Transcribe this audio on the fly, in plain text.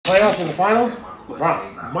playoffs and the finals?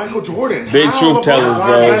 LeBron. Michael Jordan. Big truth tellers,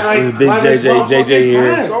 bro. This is Big JJ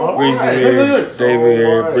here. Reese here. David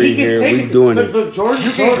here. Bree here. We doing it. Look, Jordan,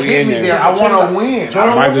 You can't get me there. I want to win.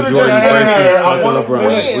 Michael Jordan versus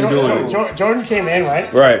LeBron. We doing it. Jordan came in,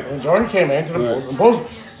 right? Right. And Jordan came in to the Bulls. And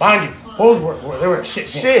Bulls, mind you, Bulls they were a shit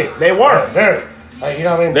team. Shit, they were. Very. Like, you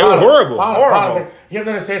know what I mean? They were horrible. Horrible. You have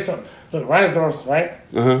to understand something. Look, Reinsdorf, right?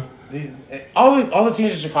 Uh-huh. All the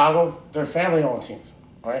teams in Chicago, they're family-owned teams,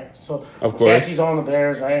 right? So, Of course. Cassie's on the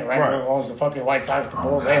Bears, right? Reinsdorf owns the fucking White Sox, the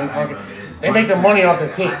Bulls, and fucking... They make their money off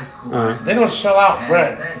their teams. They don't shell out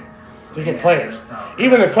bread to get players.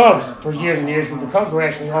 Even the Cubs, for years and years, because the Cubs were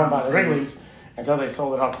actually owned by the Wrigley's until they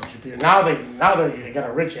sold it off to Trippier. Now they got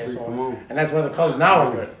a rich ass owner, and that's why the Cubs now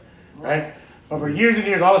are good, right? But for years and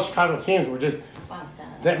years, all the Chicago teams were just...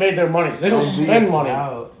 that made their money. So they don't spend money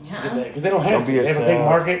because they don't have to. They have a big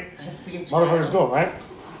market. Motherfuckers go, right?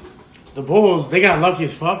 The Bulls, they got lucky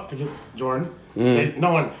as fuck to get Jordan.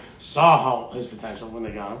 No one saw his potential when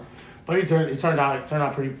they got him. But he turned out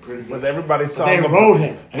pretty good. But everybody saw They rode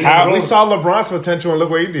him. We saw LeBron's potential and look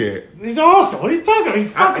what he did. He's awesome. What are you talking about?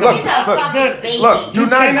 He's fucking... He's a fucking baby.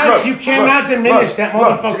 Look, You cannot diminish that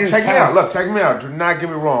motherfucker's check me talent. out. Check me out. Do not get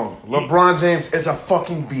me wrong. LeBron James is a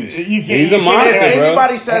fucking beast. He's a monster, If bro.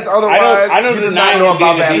 anybody says otherwise, I don't you do deny not know him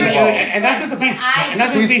about being a beast. basketball. And not just a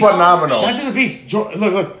beast. He's phenomenal. Not just a beast.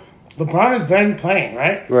 Look. LeBron has been playing,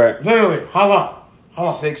 right? Right. Literally. How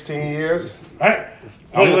long? 16 years. Right?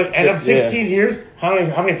 Look, and of 16 years, how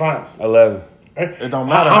many finals? 11. It don't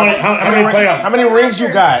matter. How many playoffs? How many rings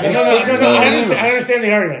you got? In 16 years. I understand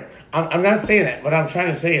the argument. I'm not saying that. What I'm trying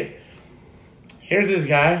to say is, here's this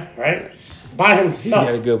guy, right? By himself.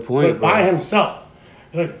 He got a good point, Look, by himself.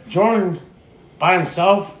 Look, Jordan, by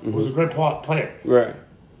himself, was a good player. Right.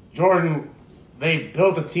 Jordan, they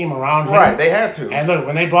built a team around him. Right, they had to. And look,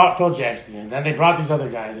 when they brought Phil Jackson in, then they brought these other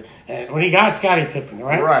guys. And when he got Scottie Pippen,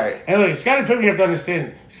 right? Right. And look, Scottie Pippen, you have to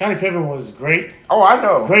understand, Scottie Pippen was great. Oh, I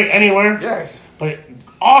know. Great anywhere. Yes. But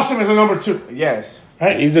awesome as a number 2. Yes.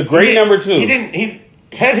 Right? He's a great number 2.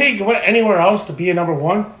 Had he went anywhere else to be a number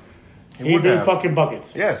 1, he'd would be have. fucking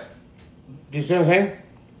buckets. Yes. Do you see what I'm saying?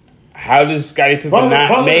 How does Scottie Pippen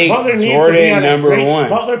not make Butler needs to be Jordan on number 1?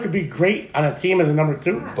 Butler could be great on a team as a number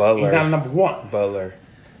 2. Butler. He's not a number 1. Butler.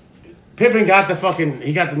 Pippen got the fucking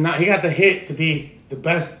he got the hit to be the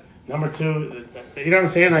best number 2. You know what I'm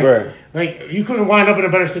saying? Like you couldn't wind up in a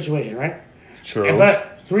better situation, right? True.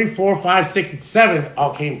 But 3, 4, 5, 6, and 7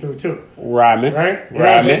 all came through too. Rodman. Right?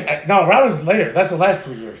 Rodman. No, Rodman's later. That's the last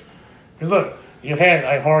 3 years. Because look, you had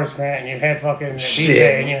like Horace Grant, and you had fucking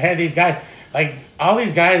DJ, and you had these guys. Like all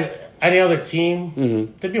these guys, any other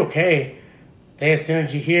team, they'd be okay. They had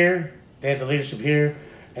synergy here, they had the leadership here,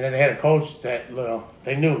 and then they had a coach that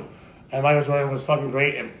they knew. And Michael Jordan was fucking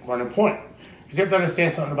great at running point. Because you have to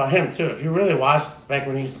understand something about him too. If you really watched back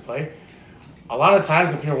when he used to play, a lot of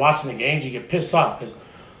times if you're watching the games, you get pissed off because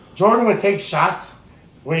Jordan would take shots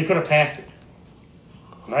when he could have passed it.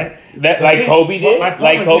 Right? Like Kobe did?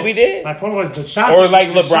 Like Kobe did? My point was the shots. Or like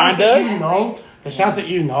LeBron does? The shots that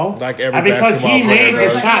you know. Like every and because he basketball made player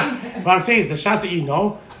the does. shots. What I'm saying is the shots that you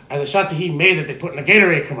know are the shots that he made that they put in the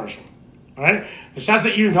Gatorade commercial. All right? The shots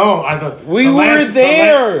that you know are the. We the were last,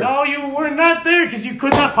 there. No, you were not there because you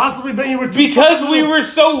could not possibly be. You were too Because we little. were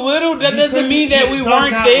so little, that You doesn't couldn't- mean that we it does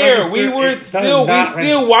weren't not there. register. We were It does still not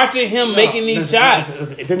register. watching him making these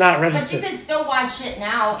shots. It did not But register. you can still watch it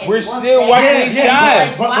now. And We're look still back. watching these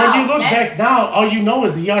shots. But Wow, when you look that's- back now, all you know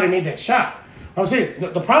is that he already made that shot. I'm saying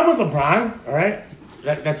the problem with LeBron, all right,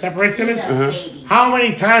 that separates him is He's a baby. how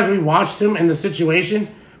many times we watched him in the situation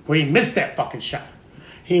where he missed that fucking shot.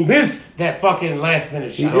 He missed that fucking last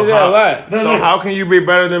minute shot. He did that a lot. No, So how can you be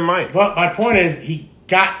better than Mike? But my point is, he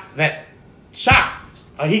got that shot.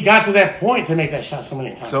 He got to that point to make that shot so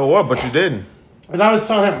many times. So what? But you didn't. As I was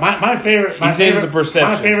telling him, my favorite, He says it's a perception.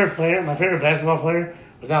 my favorite player, my favorite basketball player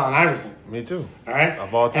was Allen Iverson. Me too. All right,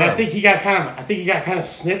 Of all And time. I think he got kind of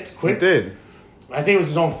snipped He quick. did. I think it was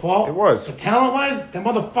his own fault. It was. But talent-wise, that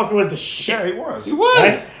motherfucker was the shit. Yeah, he was. He was.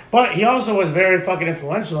 Right? But he also was very fucking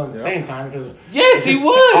influential at the same time because Yes, it's he just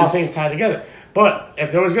was. all things tied together. But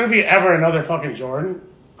if there was going to be ever another fucking Jordan,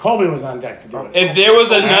 Kobe was on deck to do it. If there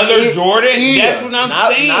was another He- Jordan, he that's is. what I'm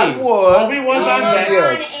Not saying. was. Kobe was on deck.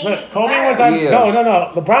 Yes. Look, Kobe was on. Yes.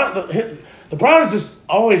 No. LeBron has just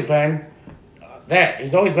always been that.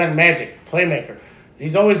 He's always been magic playmaker.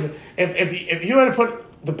 He's always been. If you had to put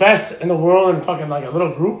the best in the world in fucking like a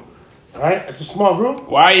little group, all right, it's a small group.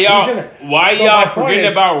 Why he's y'all? in it. Why So y'all my point forgetting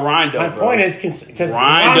is- about Rondo? My bro? point is because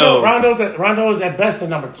Rondo. Rondo's at best a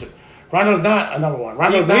number 2. Rondo's not a number 1.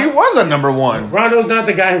 Rondo's He not. was a number 1. Rondo's not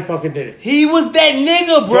the guy who fucking did it. he was that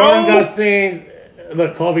nigga, bro. Jordan does things.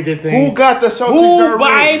 Look, Kobe did things. Who got the Celtics Who that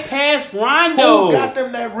bypassed Rondo? Who got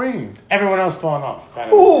them that ring? Everyone else falling off.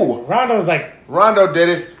 Who? Rondo's like... Rondo did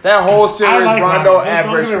it. That whole series, like Rondo Rondo. Don't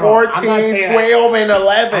averaged get me wrong. 14, 12, and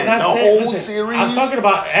 11. The whole series. I'm talking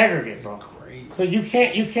about aggregate, bro. So you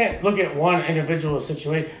can't look at one individual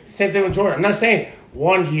situation. Same thing with Jordan. I'm not saying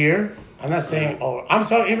 1 year. I'm not saying I'm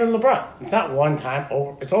talking even LeBron. It's not one time.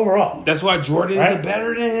 It's overall. That's why Jordan is the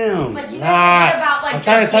better than him. But you gotta think about I'm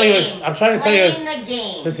trying to tell you. I'm trying to tell you. Playing the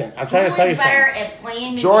game. Listen, I'm trying to tell you something. Better at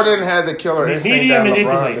playing the Jordan game. had the killer instinct Media that LeBron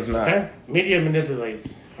manipulates. does not. Okay? Media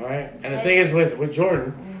manipulates. All right. And the thing is with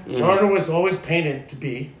Jordan, Jordan was always painted to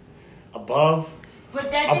be above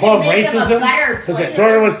racism. Listen,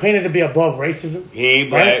 Jordan was painted to be above racism. He ain't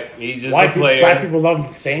black. Right? He's just a player. Black people love him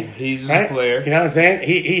the same. He's just a player. You know what I'm saying?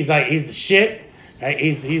 He's the shit. Right?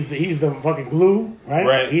 He's the fucking glue.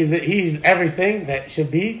 Right? He's everything that should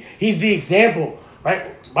be. He's the example. Right?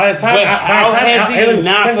 By the time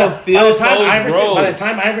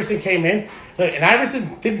Iverson came in, look, and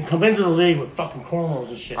Iverson didn't come into the league with fucking cornrows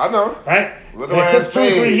and shit. I know. Right? It took 2 or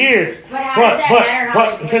 3 years.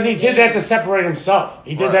 But because he did that to separate himself.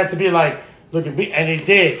 He did that to be like, look at me. And he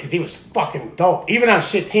did because he was fucking dope. Even on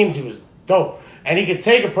shit teams, he was dope. And he could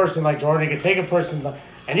take a person like Jordan. He could take a person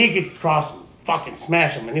and he could cross fucking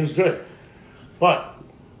smash him. And he was good. But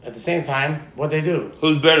at the same time, what'd they do?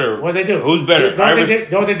 Who's better? What'd they do? Who's better? Know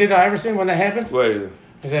what they did to Iverson when that happened? What?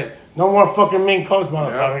 They said, no more fucking mean coach,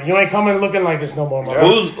 motherfucker. Yeah. You ain't coming looking like this no more,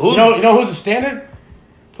 motherfucker. You know who's the standard?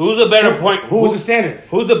 Who's a better point? Who's the standard?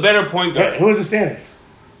 Who's a better point guard? Who is the standard?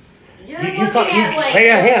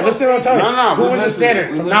 Hey, listen to what I'm telling you. No. Who is the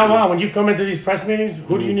standard? From now on, when you come into these press meetings,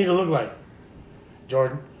 who do you need to look like?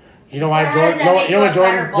 Jordan. You know why Jordan? You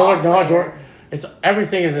know what Jordan? It's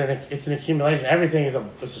everything is an accumulation. Everything is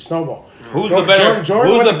a snowball. Who's the better?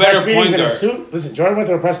 Jordan who's went the to better point guard? Suit. Listen, Jordan went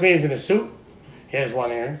to a press meetings in a suit. He had his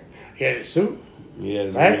one earring. He had his suit. Yeah,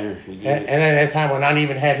 right. And then as time went on, he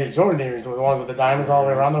even had his Jordan earrings, the ones with the diamonds all the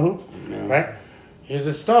way around the hoop. Yeah. Right. He was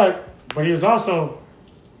a stud, but he was also.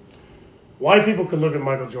 White people could look at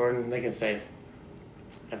Michael Jordan and they can say,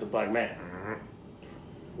 "That's a black man." Mm-hmm.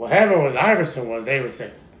 What happened with Iverson was they would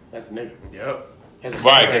say, "That's a nigga." Yep.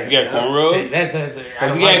 Right, because he got cornrows?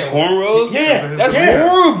 Because he got cornrows? Yeah. That's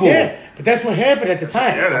horrible. Yeah, but that's what happened at the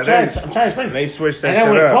time. Yeah, I'm trying to explain it. They switched that shit up.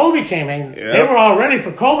 And then when up. Kobe came in, they were all ready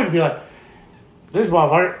for Kobe to be like, this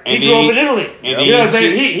motherfucker, he grew up in Italy. You know what I'm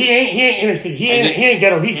saying? He ain't interested. He ain't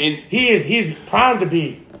ghetto. He's proud to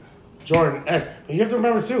be Jordan-esque. But you have to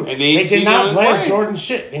remember, too, they did not blast Jordan's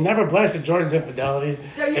shit. They never blasted Jordan's infidelities.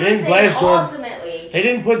 So they didn't blast Jordan. Ultimately... They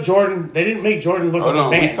didn't put Jordan... They didn't make Jordan look like a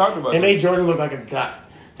man. They made Jordan look like a god.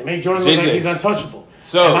 They made Jordan look like he's untouchable.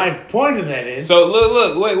 So and my point of that is... So,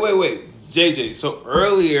 look. Wait. JJ, so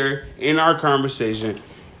earlier in our conversation,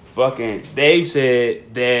 fucking Dave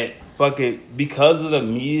said that fucking because of the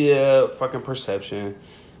media fucking perception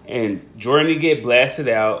and Jordan get blasted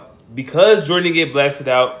out,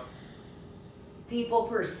 people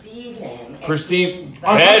perceive him.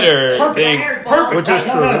 Better.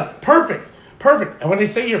 Perfect. And when they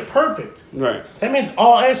say you're perfect, right, that means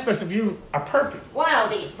all aspects of you are perfect. Well, I don't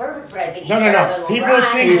think he's perfect, but I think he's no. People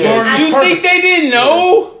think Jordan's perfect. You think they didn't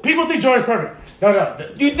know? People think Jordan's perfect. No.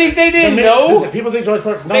 You think they didn't know? Listen, people think Jordan's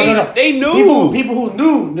perfect. No. They knew. People who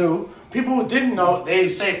knew. People who didn't know, they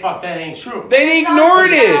say, fuck, that ain't true. They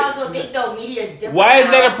ignored it. I also think, though, media is different. Why is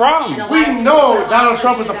that a problem? We know Donald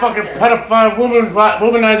Trump is a fucking pedophile,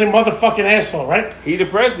 womanizing motherfucking asshole, right? He the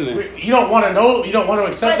president. You don't want to know? You don't want to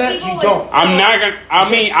accept that? You don't. I'm not going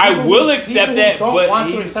to. I will accept that, but... People who don't want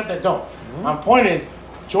to accept that, don't. My point is,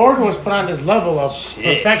 Jordan was put on this level of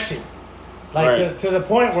perfection. Like, to the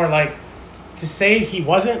point where, like, to say he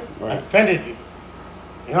wasn't offended you.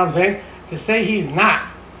 You know what I'm saying? To say he's not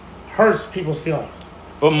hurts people's feelings.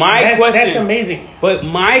 But that's amazing. But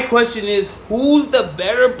my question is, who's the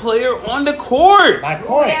better player on the court? My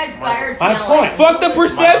point. Who has better talent? Fuck the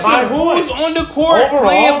perception. Who's on the court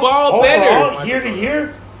playing ball better? Year to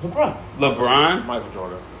year, LeBron.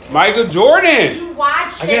 Michael Jordan. You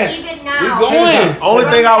watch it even now. We're going. The only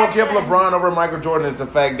thing I would give LeBron over Michael Jordan is the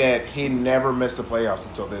fact that he never missed the playoffs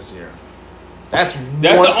until this year. That's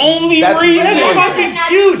the only reason. That's fucking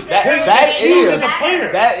huge. That huge as a player.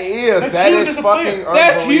 That is fucking unbelievable.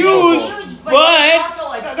 That's huge, but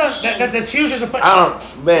that's huge as a player.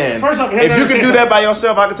 First off, if you can do that by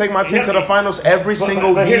yourself, I can take my team to the finals every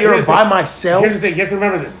single year by myself. Here's the thing: you have to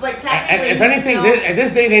remember this. But technically, if anything, at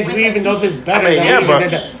this day and age, we even know this better.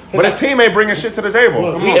 But his team ain't bringing shit to the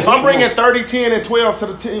table. If I'm bringing 30, 10, and 12 to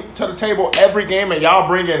the table every game, and y'all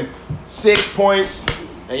bringing 6 points.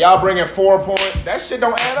 And y'all bringing 4 points. That shit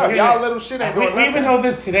don't add up. Y'all little shit ain't doing We even know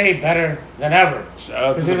this today better than ever. Shout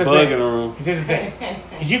out to the bug in the room. Because here's the thing.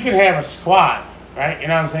 Because you can have a squad, right? You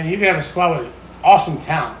know what I'm saying? You can have a squad with awesome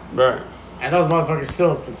talent. Right. And those motherfuckers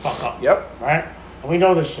still can fuck up. Yep. Right? And we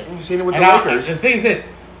know this shit. You've seen it with the Lakers. The thing is this.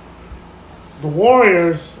 The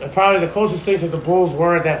Warriors are probably the closest thing to the Bulls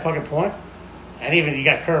were at that fucking point. And even you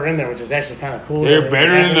got Kerr in there, which is actually kind of cool. They're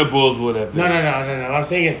better than the Bulls would have been. No. What I'm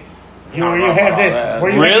saying is, you have this.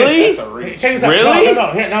 Where you really? Check this out. Really?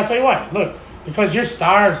 No. Here, now I'll tell you why. Look, because your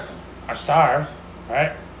stars are stars,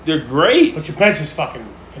 right? They're great. But your bench is fucking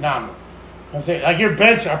phenomenal. I'm saying, like, your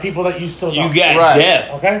bench are people that you still know. You got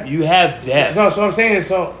depth. Okay? You have depth. No, so what I'm saying is,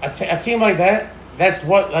 so a team like that, that's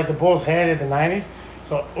what, like, the Bulls had in the 90s.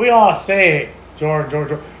 So we all say, Jordan.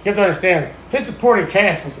 You have to understand, his supporting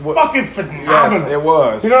cast was fucking phenomenal. Yes, it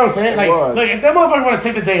was. You know what I'm saying? It was. Look, if that motherfucker want to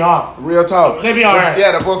take the day off, real talk, they'd be all right.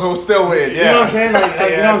 Yeah, the Bulls will still win. Yeah. You know what I'm saying? Like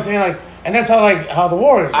you know what I'm saying? Like, and that's how the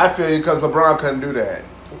Warriors. I feel you because LeBron couldn't do that.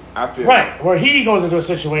 I feel right where he goes into a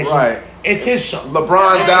situation. Right. It's his show.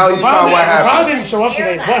 LeBron's out. You saw what happened. LeBron didn't show up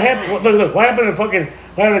today. What happened? Look. What happened to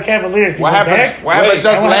the Cavaliers? What happened? What happened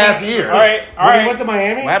just last year? All right. When he went to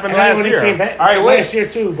Miami. What happened last year? He came back. All right, wait. Last year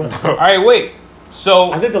too, but all right, wait.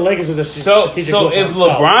 So I think the Lakers was a so strategic goal for if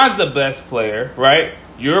himself. LeBron's the best player, right?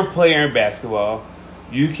 You're a player in basketball.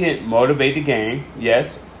 You can motivate the game.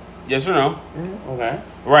 Yes or no? Okay.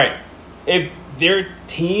 Right. If their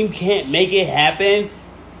team can't make it happen,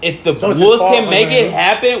 if the So it's Bulls his fault, can make okay. it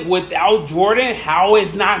happen without Jordan, how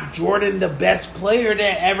is not Jordan the best player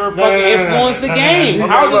that ever fucking influenced the game? no.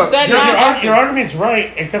 How Okay, does look, that not happen? Your argument's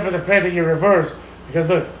right, except for the fact that you're reversed. Because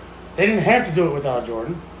look, they didn't have to do it without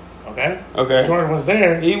Jordan. Okay. Jordan was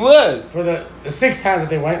there. He was. For the 6 times that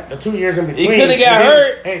they went, the 2 years in between. He coulda got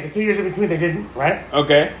hurt. Hey, the 2 years in between they didn't, right?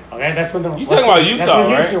 Okay. That's when the. You talking about Utah, That's when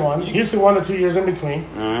Houston right? won. Houston won the 2 years in between.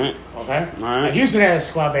 All right. Okay. All right. And Houston had a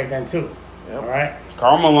squad back then too. All right.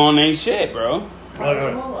 Karl Malone ain't shit, bro.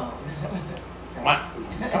 Look.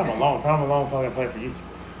 Karl Malone fucking played for Utah.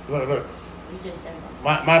 Look. You just said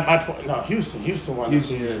My point. No, Houston won.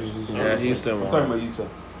 Houston. Yeah, Houston I'm won. talking about Utah.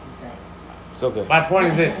 It's okay. My point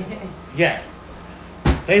is this. Yeah.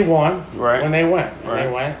 They won Right. when they went. And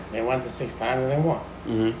Right. they went the 6th time and they won.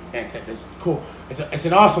 Mm-hmm. Fantastic. It's cool. It's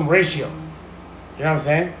an awesome ratio. You know what I'm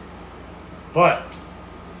saying? But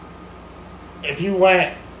if you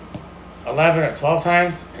went 11 or 12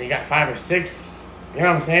 times and you got 5 or 6, you know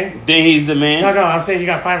what I'm saying? Then he's the man. No, I'm saying you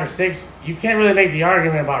got 5 or 6. You can't really make the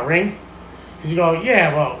argument about rings because you go,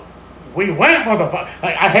 yeah, well, we went, motherfucker.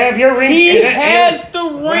 Like, I have your rings. He has the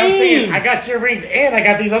what I'm saying, rings. I got your rings and I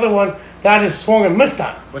got these other ones that I just swung and missed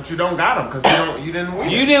on. But you don't got them because you didn't win.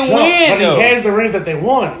 You didn't No, win, but though. he has the rings that they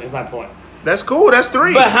won, is my point. That's cool. That's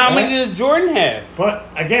 3. But how many does Jordan have? But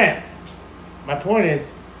again, my point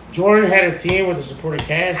is, Jordan had a team with a supporting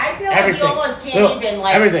cast. I feel like everything. you almost can't even,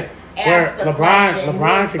 like, everything. Where ask the LeBron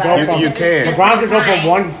question, could go from You can. LeBron could go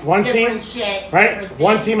from one team, different shit, right? different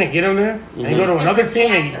One things. team and get him there, and you go to another team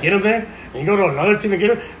and you get him there, and you go to another team and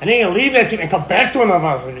get him, and then you leave that team and come back to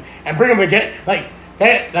another team and bring him again. Like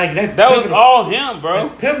that's That pivotal. was all him, bro.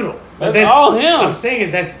 That's pivotal. That's all him. What I'm saying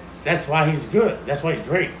is that's why he's good. That's why he's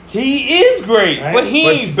great. He is great, Right? but he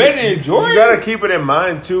ain't better than Jordan. You gotta keep it in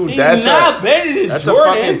mind too. He's That's not better than that's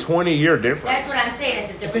Jordan. a fucking 20-year difference. That's what I'm saying. It's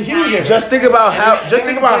a different It's a huge time. difference. Just think about how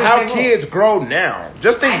Everybody's kids grow now.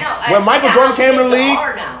 Just think I know. when Michael Jordan came to the league,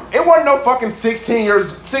 now. it wasn't no fucking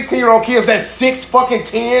 16-year-old kids that's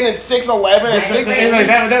 6'10" and 6'11" and 16.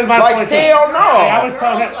 That was my Like, point. too. hell no. Like, I was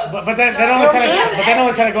telling that, but that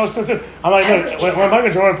only kind of goes through too. I'm like, look, when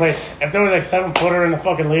Michael Jordan played, if there was like 7-footer in the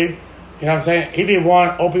fucking league, you know what I'm saying? He'd be one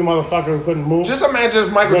OP motherfucker who couldn't move. Just imagine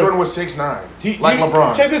if Michael Look, Jordan was 6'9", like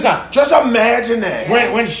LeBron. Check this out. Just imagine that.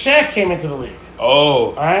 When Shaq came into the league, Oh,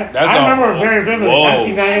 all right? that's I remember all- very vividly, Whoa.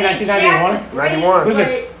 1990, 1991. 91. Listen,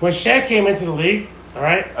 when Shaq came into the league, all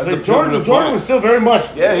right, That's like a Jordan pivotal point. was still very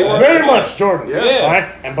much, Yeah, he was. very much Jordan, Yeah. Yeah. all right,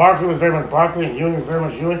 and Barkley was very much Barkley, and Ewing was very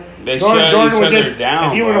much Ewing. They Jordan shut each was other just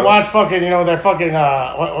down, if you were to bro. watch fucking, that fucking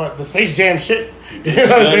what the Space Jam shit, you know what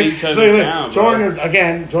shut I'm saying? each other down,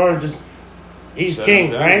 bro. Jordan just he's Shut king,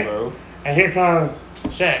 him down, right? bro. And here comes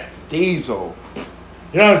Shaq. Diesel.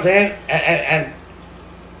 You know what I'm saying? And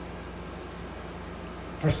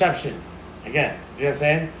perception. Again, you know what I'm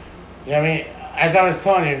saying? You know what I mean? As I was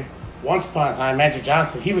telling you, once upon a time, Magic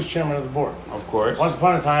Johnson, he was chairman of the board. Of course. Once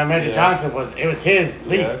upon a time, Magic Yes. Johnson was his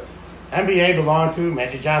league. Yes. NBA belonged to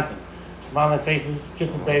Magic Johnson. Smiling faces,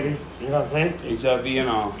 kissing babies, you know what I'm saying? HIV and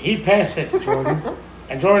all. He passed it to Jordan.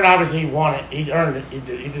 And Jordan obviously won it. He earned it.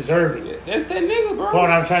 He deserved it. That's that nigga, bro. But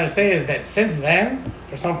what I'm trying to say is that since then,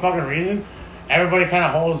 for some fucking reason, everybody kind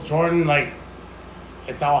of holds Jordan like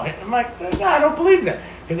it's all him. I'm like, no, I don't believe that.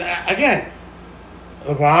 Because, again,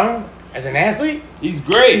 LeBron, as an athlete, He's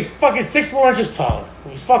great. he's fucking 6 more inches taller.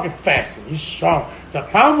 He's fucking faster. He's strong. The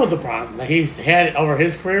problem with LeBron that he's had over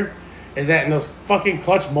his career is that in those fucking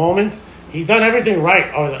clutch moments, he's done everything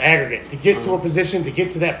right over the aggregate to get to a position, to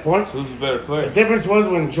get to that point. Who's the better player? The difference was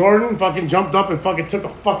when Jordan fucking jumped up and fucking took a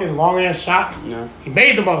fucking long-ass shot. Yeah. He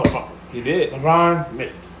made the motherfucker. He did. LeBron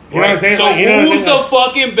missed. You know what I'm Right. saying? So Like, you know what I'm who's saying? the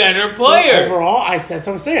fucking better So player? overall, that's what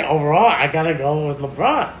I'm saying. Overall, I gotta go with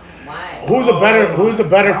LeBron. Why? Who's the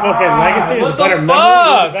better fucking legacy? Who's what the better the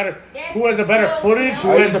memory? fuck? Who has the better That's footage?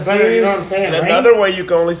 so Who has the better, you know what I'm saying? And range? another way you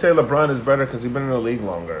can only say LeBron is better because he's been in the league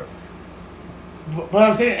longer. But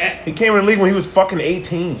I'm saying, He came in the league when he was fucking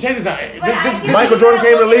 18. check this out. This Michael Jordan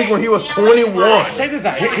came in the league when he was 21. check this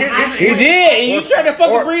out. Here's He did, and you tried to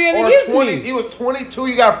fucking bring it against 20. me. He was 22.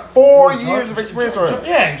 You got 4 years of experience on him.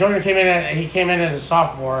 Yeah, Jordan came in as a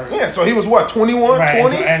sophomore. Yeah, so he was what, 21, Right,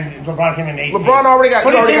 20? and LeBron came in 18. LeBron already got.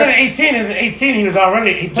 But he came in got 18, and in 18 he was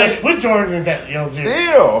already he played with Jordan in that year.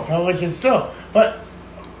 still. Which is still, but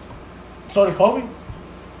so did Kobe.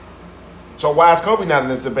 So why is Kobe not in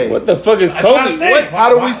this debate? What the fuck is That's what I'm Kobe? saying. What? How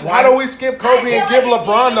do we Why- skip Kobe and I give feel like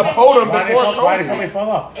LeBron the it's- podium Why did before Kobe Kobe? fall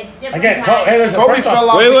off? It's different Again, times. hey, listen, Kobe first off, fell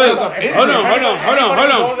off Wait, because wait. of injury. Hold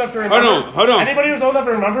on. Hold on. Anybody who's old enough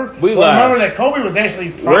to remember, We will live. remember that Kobe was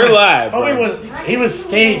actually. We're live, Kobe bro. he was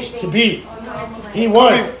staged to be. He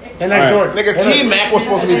was the next All right. Jordan. Nigga, T-Mac was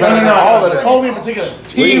supposed to be No, better no, than all no. of them. Kobe in particular.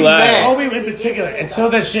 We live. T-Mac. Kobe in particular, until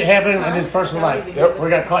that shit happened in his personal life, where he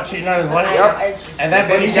got caught cheating on his wife, and then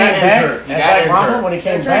when he got back injured. He at got Black injured. Mamba, when he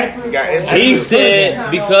came back, He got injured. He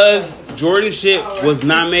said because Jordan shit was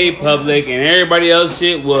not made public and everybody else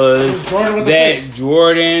shit was Jordan was the that face.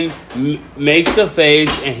 Jordan makes the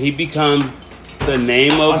face and he becomes the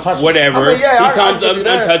name of Untouchable. whatever. I mean, yeah, he I becomes give you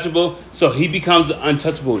that. untouchable, so he becomes the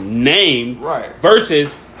untouchable name Right.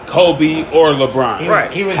 versus Kobe or LeBron. Right.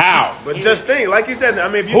 he was How? But just think, like you said, I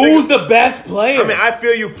mean, if you Who's think, the best player? I mean, I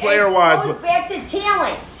feel you player-wise, It goes but back to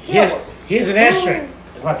talent, skills. he has an asterisk.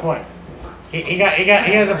 That's my point. He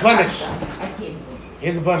has a blemish. He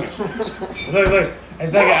has a blemish. Look.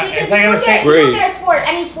 It's like I was saying. You look at a sport,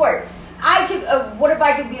 any sport. I could. What if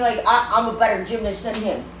I could be like, I'm a better gymnast than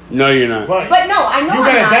him? no, you're not. But No, I know you I'm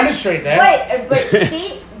gotta not. demonstrate that. But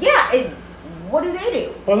see, yeah. What do they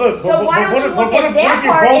do? But look, So why don't you look at that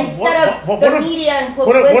part instead of the media and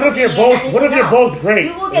publicity? What if you're both? What if you're both great?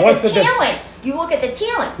 You look at What's the dis- talent. You look at the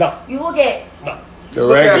talent. No. You look at. The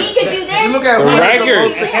look at- record. He could do this. you look at The who has the record.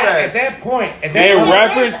 most At success. that point, at In that level,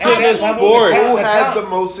 reference to at the that level, sport. Who the has talent- the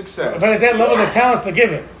most success? But at that level, the talent's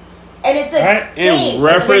forgiven. And it's a Right? In game.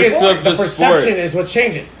 reference It's a to sport. the The perception sport. is what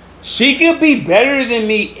changes. She could be better than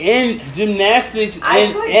me in gymnastics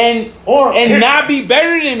I could. and Or- not be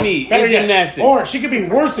better than me Better in yet, gymnastics. or she could be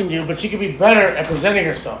worse than you, but she could be better at presenting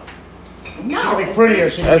herself. No. She could be prettier.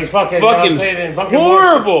 She could be That's fucking, you know what I'm fucking saying, and fucking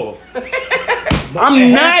horrible. I'm It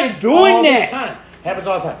not happens doing all the that. time. Happens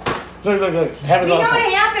all the time. Look. Happens We all know the what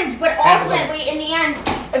time. happens, but Happens all the ultimately, in the end,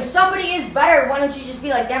 if somebody is better, why don't you just be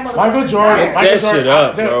like that motherfucker? Michael Jordan. Michael That Jordan, shit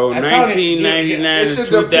up, dude, bro. I'm telling you, 1999 It's to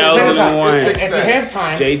just a- Check this out. 2001. It's If you have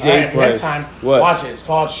time, JJ if you have plays. time, What? watch it. It's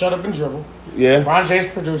called Shut Up and Dribble. Yeah. LeBron James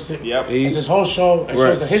produced it. Yep. It's this whole show. It Right.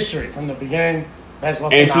 shows the history from the beginning,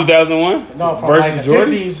 basketball. In to now. 2001? No, from versus like the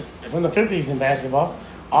Jordan? 50s, from the 50s in basketball,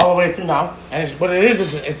 all the way through now. And what it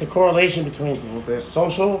is it's the correlation between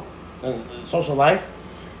social life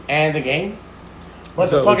and the game. But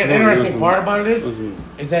the fucking interesting part about it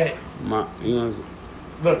is that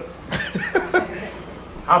look,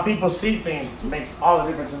 how people see things makes all the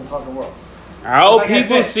difference in the fucking world. How Like I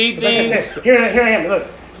people said- see like I things said, here I am. Look,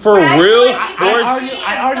 for But I feel real like sports.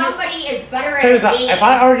 I argue- somebody is better check this at out. game If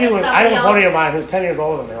I argue than with, I somebody have a else. buddy of mine who's 10 years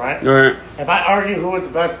older than me, right? Right. If I argue who was the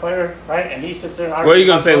best player, right, and he sits there and argues. What are you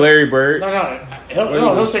gonna about say, Jordan- Larry Bird? No, you he'll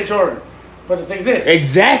gonna- say Jordan. But the thing is this,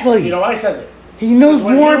 Exactly. you know why he says it? He knows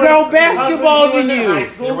When more he was- about because basketball when he than was in high you.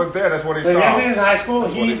 school, It was there. That's what he when he was saw. in high school,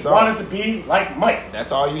 That's what he he saw. wanted to be like Mike.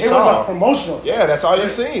 That's all you It saw. was a promotional. Yeah, that's all you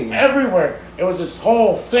seen. Everywhere. It was this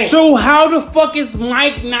whole thing. So how the fuck is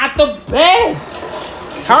Mike not the best?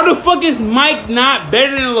 How the fuck is Mike not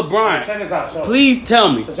better than LeBron? Check this out. So Please tell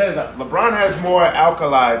me. check this out. LeBron has more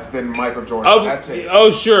alkalides than Michael Jordan. That's it.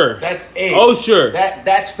 Oh sure. That's it. Oh sure.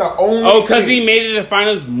 That's the only. Oh, because thing. he made it to the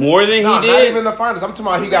finals more than No, he not did. even the finals. I'm talking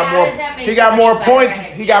about he got How more. does that make He got more somebody points.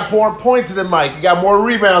 better at He got game? more points than Mike. He got more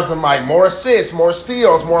rebounds than Mike. More assists, more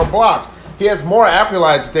steals, more blocks. He has more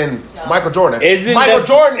accolades than Michael Jordan. Michael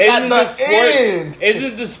Jordan at the end.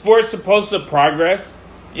 Isn't the sport supposed to progress?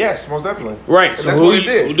 Yes, most definitely. Right. And So that's who what he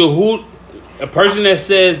did. a person that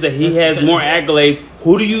says that he has more accolades,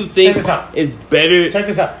 who do you think this out. is better? Check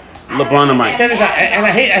this out. LeBron or Mike? Check this out, and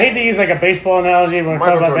I hate to use like a baseball analogy when we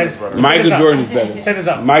talk about baseball. Michael Jordan's better. Check this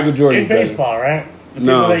out. Michael Jordan's in baseball, right? The people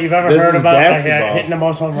No, that you've ever this heard is about like, basketball. hitting the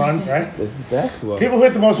most home runs, right? This is basketball. People who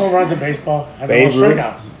hit the most home runs in baseball have the Babe most Ruth.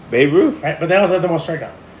 strikeouts, Babe Ruth. right? But they also have the most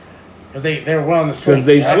strikeouts because they're willing to swing. Because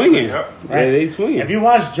they right? swinging. Yep. Yeah, they swinging. If you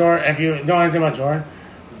watch Jordan, if you know anything about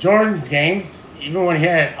Jordan's games, even when he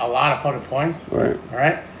had a lot of fucking points, Right.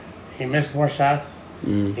 right? He missed more shots.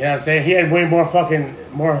 You know what I'm saying? He had way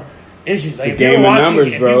more issues. Like, a game of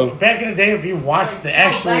numbers, bro. Back in the day, if you watched the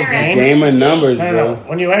actual better. games, Game of numbers, no, bro.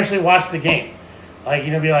 when you actually watch the games, like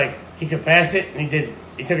be like he could pass it and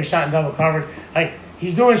he took a shot in double coverage. Like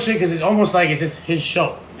he's doing shit because it's almost like it's just his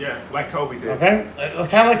show. Yeah, like Kobe did. Okay, it's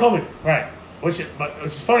kind of like Kobe, right? Which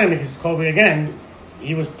is funny because Kobe again,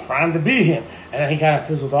 he was primed to be him, and then he kind of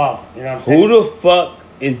fizzled off. You know what I'm saying? Who the fuck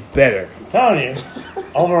is better? I'm telling you,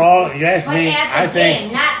 overall, if you ask But me, at the I think.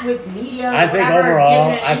 game, not with media. I think whatever, overall,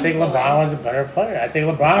 giving it I think influence. LeBron was a better player. I think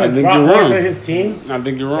I LeBron think brought you're more wrong. to his teams I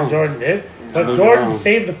think you're than wrong. Jordan did. But think Jordan you're wrong.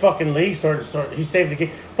 saved the fucking league. He saved the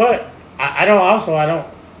game. But I don't.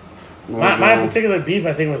 My particular beef,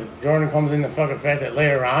 I think, with Jordan comes in the fucking fact that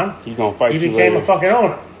later on He's gonna fight he you became a later. fucking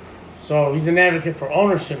owner. So he's an advocate for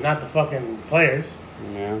ownership, not the fucking players.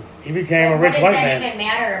 Yeah. He became a What rich does white that man. even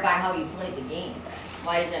matter about how you played the game?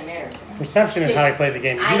 Why does that matter? Perception is how he played the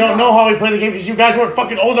game. I You don't know how he played the game because you guys weren't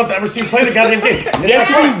fucking old enough to ever see him play the goddamn game. Yes,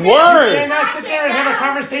 we You were. cannot sit there and have a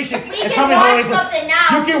conversation We and can tell me how he watch played. something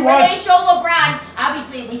now. You can where watch. they show LeBron.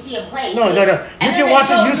 Obviously, we see him play. No, too. no, no. You And can then they watch a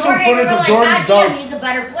show YouTube Jordan, footage and of we're Jordan's like, "God damn, dunks." He's a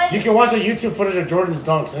better player. You can watch a YouTube footage of Jordan's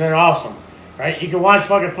dunks, and they're awesome, right? You can watch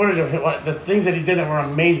fucking footage of the things that he did that were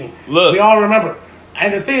amazing. Look. We all remember.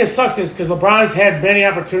 And the thing that sucks is because LeBron's had many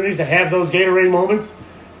opportunities to have those Gatorade moments,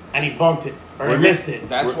 and he bumped it or he missed it.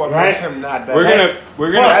 That's what Right? makes him not that. We're bad.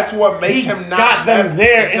 gonna. That's what makes he him not. got them that-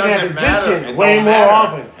 there it in that doesn't matter. position It way don't more matter.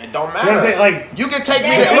 often. It don't You matter. know what I'm saying? Like, You can take me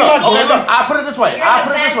Yeah, there. think Look, about okay, Jordan's- look. I'll put it this way. You're I'll the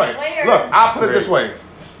put it this best way. player. Look, I'll put it this way.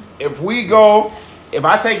 If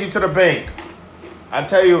I take you to the bank, I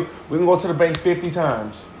tell you, we can go to the bank 50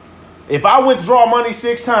 times. If I withdraw money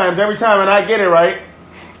 6 times every time and I get it right,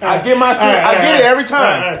 I get my shit. I get it every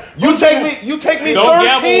time. You take me Don't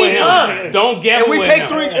gamble 13 with him. times. Don't gamble And we with take him.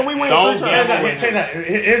 3 and we win Don't 3 gamble times. with check that.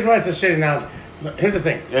 Here's why it's a shit analogy. Look, here's the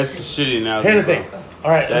thing. That's the shitty now. Here's the thing. All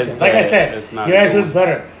right, That's listen. Like I bad. said, That's not you guys good. who's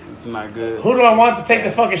better. It's not good. Who do I want to take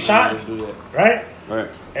the fucking shot? Let's do that. Right?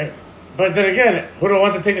 Right. But then again, who do I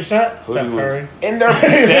want to take the shot? Who Steph do you Curry. In their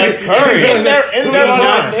Steph Curry. in their Who prime.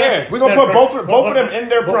 wants there? We're gonna Steph put Curry. both of them in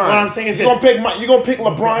their What prime. I'm saying is you're gonna pick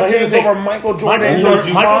LeBron But here's the James thing. over Michael Jordan. Who would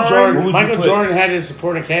you Michael Who'd you put? Jordan had his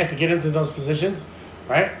supporting cast to get him to those positions,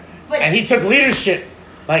 right? But- And he took leadership.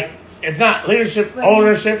 Like, it's not leadership, But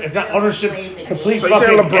ownership. It's not he ownership, played the complete game. So you fucking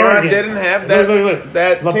saying LeBron arrogance. didn't have that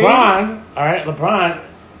team? LeBron, all right, LeBron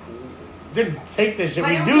didn't take this shit.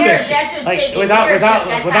 But We who do cares? this That's shit. just Like, taking without leadership.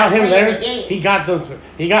 That's without not him playing there, the game. he got those.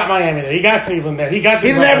 He got Miami there. He got Cleveland there. He got. He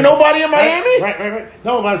didn't have nobody in Miami? Right.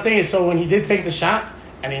 No, what I'm saying is, so when he did take the shot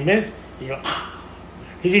and he missed, he go.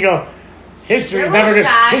 He go. History is There never were gonna.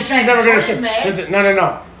 shots History is that never gonna. Jordan made. Listen,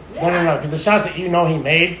 no. Because the shots that you know he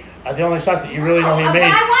made are the only shots that you really know he But made.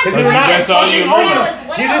 I watched Because him you're not. That's all fucking you old know.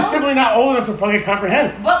 enough. You're just simply not old enough to fucking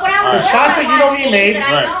comprehend. But when I The was shots that you know he made,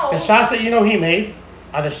 Right. the shots that you know he made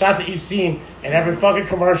are the shots that you've seen in every fucking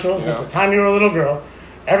commercial since the time you were a little girl.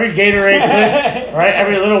 Every Gatorade clip, right?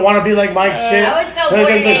 Every little wanna be like Mike shit. I was still born in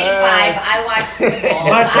 '85. I watched football.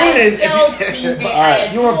 My point is, if still you- seen it. All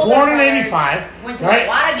right, you were I born in had '85, Went to right? a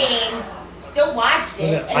lot of games. Still watched it.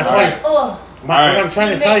 Listen, And my it was point like, is- oh. What I'm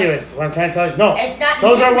trying to tell you is, no, It's not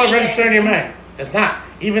those you are what making register in your mind. It's not.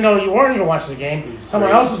 Even though you weren't even watching the game,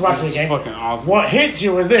 someone great. else was watching the This game. is fucking awesome. What hit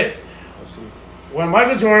you was this. When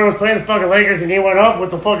Michael Jordan was playing the fucking Lakers and he went up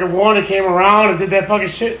with the fucking one and came around and did that fucking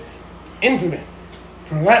shit, infamy.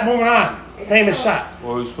 From that moment on, famous shot.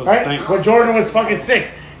 What were we supposed to Right? think? When Jordan was fucking sick.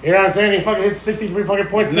 You know what I'm saying? He fucking hit 63 fucking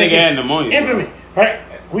points. This nigga had pneumonia, Infamy. Right?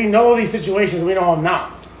 We know these situations. We know them now.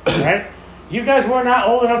 Right? You guys were not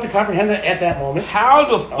old enough to comprehend that at that moment. How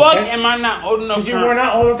the fuck Okay. am I not old enough? Because you were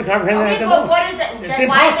not old enough to comprehend that Okay, at that but moment. what is it? It's Then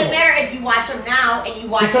why does it impossible. matter if you watch them now and you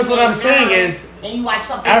watch Because the what I'm games saying now is, and you watch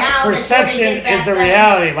something now? Perception that's what they did is the back then?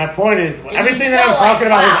 reality. My point is, you everything that I'm still talking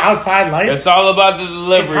like, about his wow. outside life. It's all about the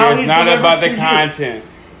delivery. how It's he's not delivered about the to you. content.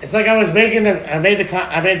 It's like I was making I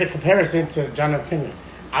made the comparison to John F. Kennedy.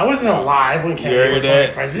 I wasn't alive when Kennedy heard was that?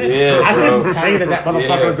 fucking president. Yeah, I bro. couldn't tell you that motherfucker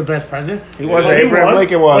Yeah. was the best president. He wasn't. But Abraham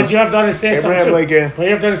Lincoln was. But you have to understand Abraham something too. Lincoln. But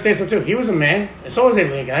you have to understand something too. He was a man, and so was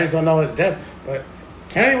Abraham Lincoln. I just don't know his depth. But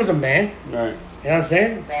Kennedy was a man. Right. You know what I'm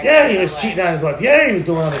saying? Back Yeah, in he the was way. cheating on his wife. Yeah, he was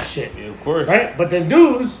doing all this shit. Yeah, of course. Right? But the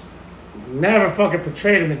news never fucking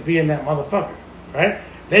portrayed him as being that motherfucker. Right?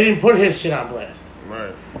 they didn't put his shit on blast.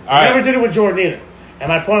 Right. They never did it with Jordan either. And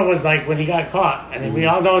my point was like when he got caught, and we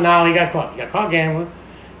all know now he got caught. He got caught gambling,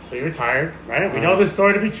 so he retired. Right? We know this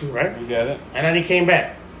story to be true, right? You got it. And then he came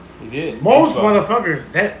back. He did. Most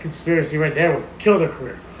motherfuckers, that conspiracy right there would kill their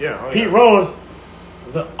career. Yeah. Pete Rose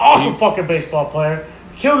was an awesome fucking baseball player,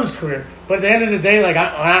 killed his career. But at the end of the day, like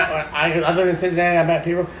I lived in Cincinnati, I met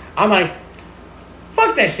Pete Rose. I'm like,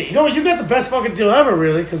 fuck that shit. You know what? You got the best fucking deal ever,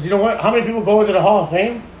 really. Because you know what? How many people go into the Hall of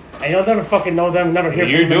Fame and you'll never fucking know them, never hear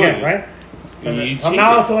from them again, right? From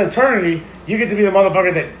now until eternity, you get to be the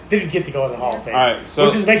motherfucker that didn't get to go to the Hall of Fame. All right, so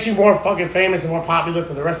which just makes you more fucking famous and more popular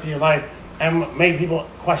for the rest of your life and make people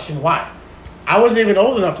question why. I wasn't even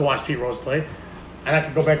old enough to watch Pete Rose play, and I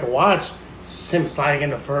could go back and watch him sliding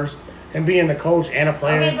into first and being the coach and a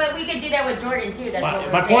player. Okay, but we could do that with Jordan too. That's what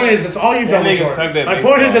we're my point is, that's all you've done with Jordan. My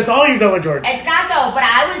point is, that's all you've done with Jordan. It's not though, but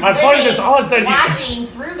I was watching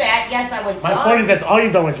through that. Yes, I was. My point is, that's all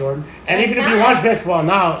you've done with Jordan. And even if you watch basketball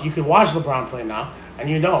now, you can watch LeBron play now, and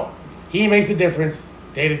you know he makes the difference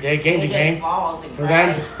day to day, game to game. For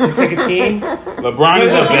them, to take a team. LeBron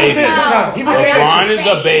is a baby. LeBron is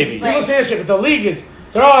a baby. People say that shit, but the league is.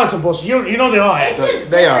 They're all on some bullshit. You know they all are.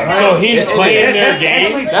 They are. So he's playing their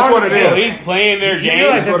game. That's what it is. So he's playing their game. You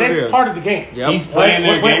realize that's part of the game. Yep. He's playing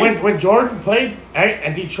their game. When Jordan played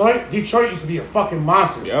and Detroit used to be a fucking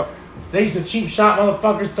monster. Yep. They used to cheap shot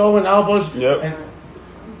motherfuckers, throwing elbows. Yep. And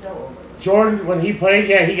Jordan, when he played,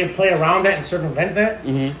 he could play around that and circumvent that.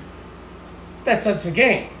 Mm-hmm. That's the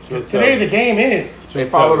game. Today the game is. They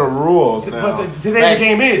follow the rules now. But today the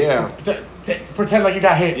game is. To pretend like you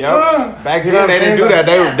got hit. Yep. Back then they didn't do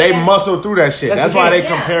that. They muscled through that shit. That's why they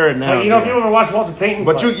compare it now. Like, if you ever watch Walter Payton,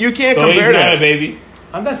 but you can't so compare he's that. Not a baby.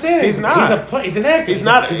 I'm not saying he's not. He's an actor. He's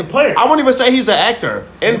not. He's a player. I wouldn't even say he's an actor.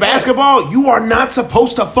 In basketball, you are not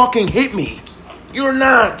supposed to fucking hit me. You're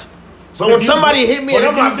not. So when somebody hit me and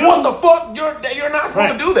I'm like, what the fuck? You're not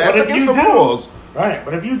supposed to do that. That's against the rules. Right,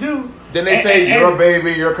 but if you do, then they say you're a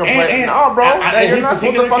baby, you're complaining. No, bro, you're not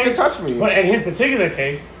supposed to fucking touch me. But in his particular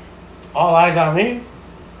case, all eyes on me.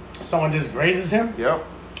 Someone just grazes him. Yep.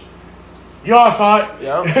 You all saw it.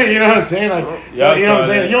 Yep. You know what I'm saying? Like, so, you know what I'm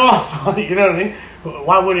saying? You all saw it. You know what I mean?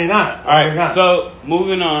 Why would he not? All right. So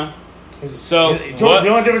moving on. So the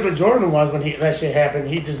only difference with Jordan was when that shit happened,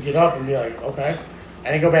 he'd just get up and be like, okay,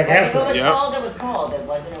 and he'd go back after him. If it was called. It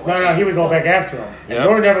wasn't. No, he would go back after him. And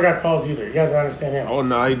Jordan never got calls either. You guys understand him? Oh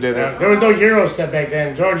no, he didn't. There was no Euro step back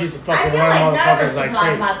then. Jordan used to fucking run motherfuckers like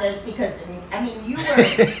crazy. About this because I mean you were.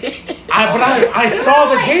 I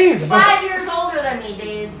saw the games. 5 years older than me,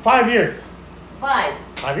 dude. 5 years.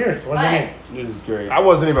 5 years. What does that mean? This is great. I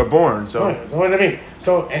wasn't even born, so. So what does that mean?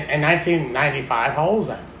 So in 1995, how old was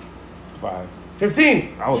I? 5.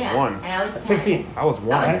 15. I was 1. And I was 10. 15. I was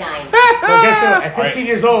 1. I was 9. But guess what? At 15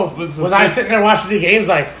 years old, was I sitting there watching the games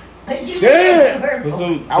like, yeah.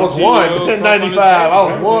 I was 1 in 95. I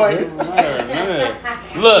was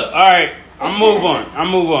 1. Look, all right. I'll move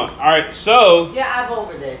on. All right, so. Yeah, I'm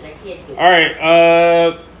over this. I can't do it. All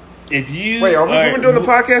right, if you. Wait, are we been doing the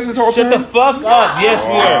podcast this whole time? Shut the fuck up. Yes,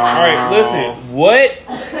 we are. All right, listen. What?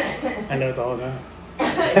 I knew it the whole time.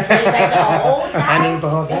 I knew it the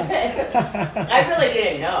whole time. I really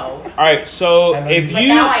didn't know. All right, so if you.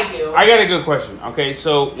 Now I do. I got a good question. Okay,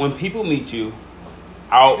 so when people meet you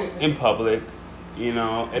out in public,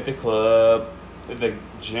 at the club, at the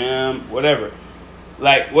gym, whatever.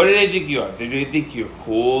 Like, what do they think you are? Do they think you're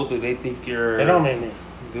cool? Do they think you're... They don't mean me.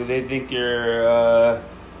 Do they think you're, How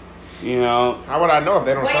would I know if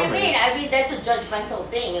they don't tell me? What do you mean? I mean, that's a judgmental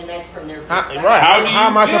thing, and that's from their perspective. Right. How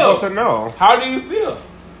am I supposed to know? How do you feel?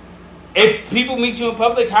 If people meet you in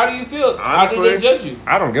public, how do you feel? Honestly, how do they judge you?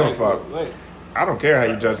 I don't give a fuck. I don't care how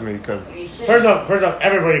you judge me because first off,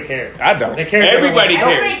 everybody cares. I don't. They care. Everybody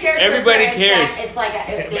cares. Everybody cares. It's like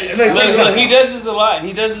if they. Look, he does this a lot.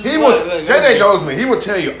 JJ knows me. He would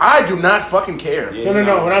tell you, I do not fucking care. Yeah,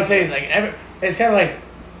 no. What I'm saying is like it's kind of like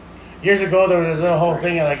years ago there was a whole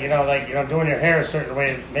thing of like doing your hair a certain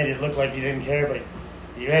way made it look like you didn't care, but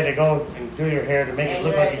you had to go and do your hair to make it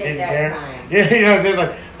look like you didn't care. Yeah, you know what I'm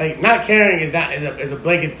saying? Like not caring is a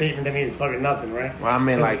blanket statement that means fucking nothing, right? Well, I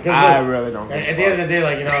mean, I really don't. At the end of the day,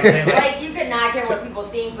 like you know what I'm saying? Like you could not care what people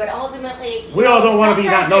think, but ultimately, we all don't want to be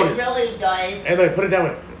not noticed. It really does. And like put it that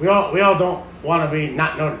way, we all don't want to be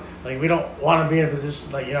not noticed. Like we don't want to be in a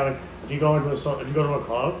position like if you go to a club, if you go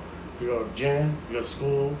to a gym, if you go to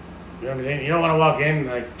school, you know what I'm saying? You don't want to walk in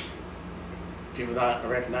like. People not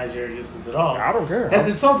recognize your existence at all. I don't care. That's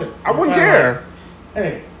insulting. I wouldn't care.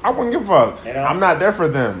 Hey. I wouldn't give a fuck. I'm not there for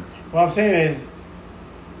them. What I'm saying is,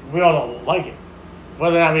 we all don't like it.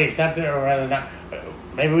 Whether or not we accept it or whether or not,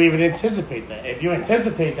 maybe we even anticipate that. If you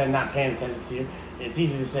anticipate them not paying attention to you, it's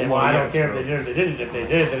easy to say, well, I don't care if they did or if they didn't. If they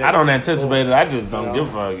did, then I don't anticipate it. I just don't give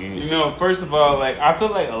a fuck. You know, first of all, like I feel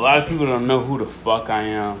like a lot of people don't know who the fuck I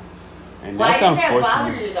am. And why that's does that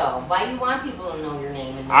unfortunate. bother you though? Why do you want people to know your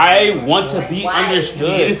name? And I want to be why?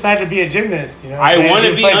 understood. You decide to be a gymnast. You know, I want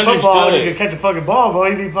to be football, understood. you can catch a fucking ball, bro.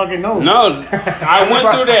 You be fucking known. No, I went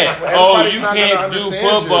through that. Oh, Everybody's you not gonna can't do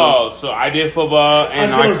understand football. So I did football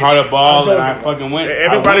and I'm I joking. caught a ball I'm and I joking. fucking went.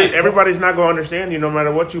 Everybody's not gonna understand you, no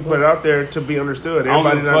matter what you put out there to be understood. I don't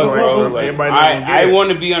Everybody's give a not fuck, gonna. bro. Like, Everybody's not gonna I get it. want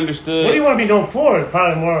to be understood. What do you want to be known for? It's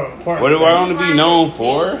probably more important. What do I want to be He known wants his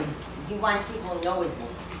for? name. He wants people to know his name.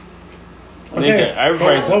 Nigga,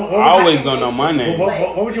 everybody's What always gonna know my name.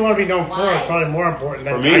 What would you want to be known for? Why? Is probably more important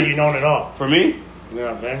than For me? are you known at all. For me, You know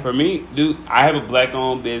what I'm saying? For me, dude, I have a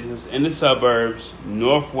black-owned business in the suburbs,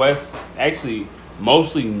 northwest, actually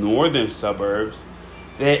mostly northern suburbs,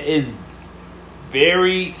 that is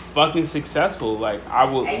very fucking successful. Like, I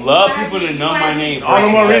would And you love wanna people be- to you know wanna my be name. All the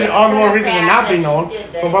more Right. reason, to not be That known you did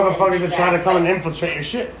for this motherfuckers and that try to that, come and but- infiltrate your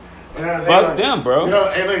shit. You know, Fuck them, bro. You know,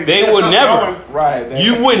 hey, look, They you got would something never. going. Right.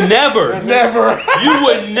 You would never. Never. You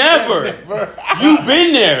would never. You've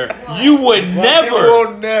been there. You would You never.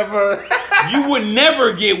 will never. You would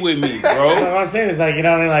never get with me, You know, bro. what I'm saying is like, you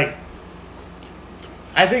know what I mean? Like,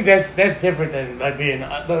 I think that's different than like being.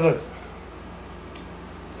 Look,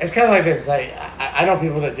 it's kind of like this. Like, I know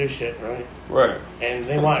people that do shit, right? Right. And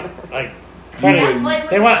they want like You credit. would-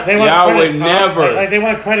 They want Y'all credit. would never. Like they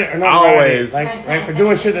want credit or not. Always. Like for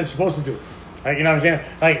doing shit they're supposed to do. Like, you know what I'm saying?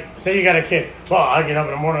 Like, say you got a kid. Well, I get up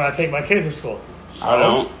in the morning and I take my kids to school. So, I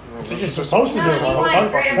don't. You're just supposed to No, do it, you want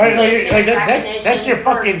motherfucker. credit, Like, that's recognition your for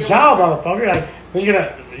fucking doing job, something. motherfucker.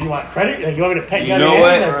 Like, you want credit? Like, you want me to pet you You on know the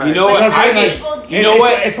what? ass? Like, You know like, what? I'm saying? I Like, get- it- you know it's,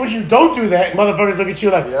 what? It's when you don't do that, motherfuckers look at you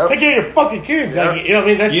like, Yep. take care of your fucking kids. Yep. Like, you know what I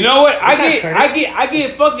mean? That's, You know what? that's not credit. I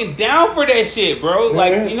get fucking down for that shit, bro.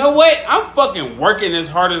 Like, Mhm. you know what? I'm fucking working as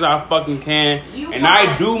hard as I fucking can, You and I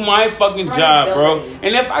want do my fucking job, bro. credibility.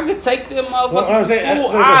 And if I could take them Well, motherfuckers I'm to saying,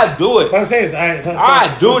 school, look, I do What it. I'm saying is, all right,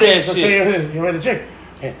 I do that so shit. Say you're with the chick.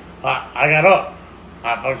 Hey, I got up.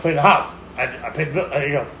 I fucking cleaned the house. I paid the bill. There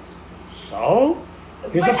you go. So?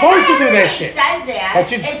 You're But supposed to do everybody that shit. Says that.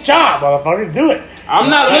 That's your It's job, just- motherfucker. Do it. I'm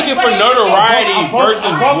not looking for But it's- notoriety above-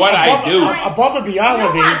 versus what I do. Above and You beyond don't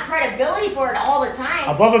would be, want credibility for it all the time.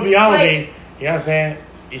 above and beyond would But- be, you know what I'm saying?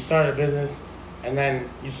 You started a business, and then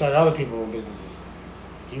you started other people in businesses.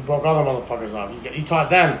 You broke other motherfuckers off. You taught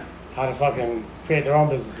them how to fucking create their own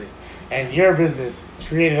businesses. And your business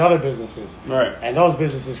created other businesses. Right. And those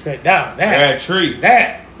businesses create down. That tree.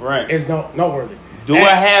 That Right. is noteworthy. Do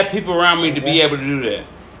That- I have people around me to be able to do that?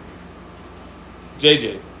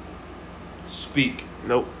 JJ, speak.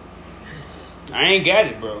 Nope. I ain't got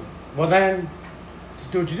it, bro. Well then,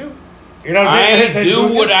 just do what you do. You know what I'm I saying? ain't Then do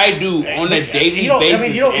what what you- I do on a daily you don't, basis. I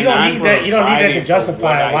mean, you don't and need I'm that. You don't need that providing to for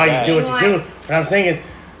justify what why I you got. do what you do. What I'm saying is,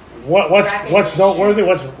 what's Recognition. noteworthy,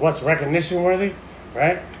 what's recognition worthy,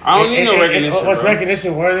 right? I don't need no recognition, What's bro.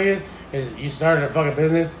 recognition worthy is you started a fucking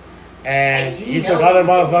business, and And you you took know other you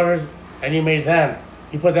did. motherfuckers and you made them.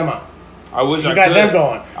 You put them on. I wish You I got could. them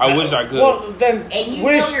going. I wish I could. Well, then And you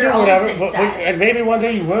wish know do your own whatever, success. and maybe one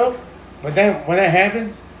day you will. But then when that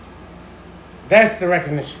happens, that's the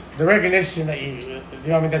recognition. The recognition that you know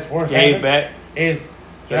what I mean, that's worth Gave having back. is, That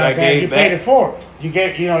you know what I I'm saying? gave You paid back. it forward. You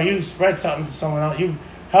get, you spread something to someone else. You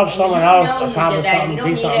help And someone you else know you accomplish did that. something, You be don't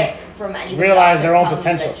need something. it from anybody Realize else their to own tell you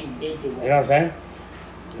potential. that you did do it. You know what I'm saying?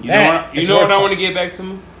 You know what? is You know what worth I want to something. get back to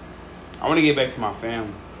me? I want to get back to my family.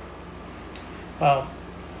 Well,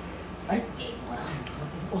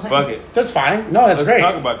 What? Fuck it. that's fine. No, that's Let's great.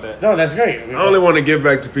 talk about that. No, that's great. I only want to give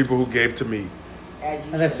back to people who gave to me. As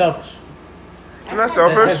you And that's should. selfish. Isn't that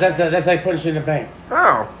selfish? That's like putting shit in the bank.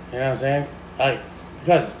 How? You know what I'm saying? Like,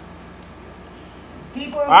 because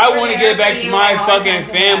People I were want to there get back for to you my at hard fucking times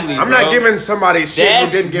and family. I'm whatever. not giving somebody shit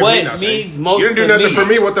That's who didn't give what me nothing. means most You didn't do to nothing me. for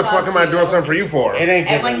me. What the Fuck fuck am I you. doing something for you for? it ain't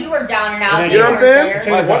And when different. you were down and out, You they You know what I'm weren't saying? there. Check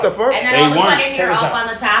Like, this what out. the fuck? And then They all of a weren't. sudden Check you're this up out.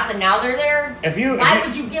 on the top, and now they're there. If you- Why if you-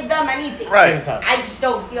 would you give them anything? Check Right. this out. I just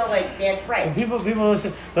don't feel like that's right. People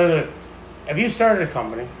listen. Look, if you started a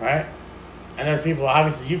company, right, and there's people,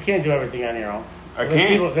 obviously you can't do everything on your own. I there's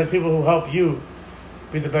can't. There's people who help you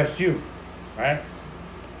be the best you, right?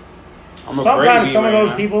 I'm a Sometimes great some of right those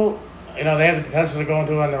now. people, you know, they have the potential to go and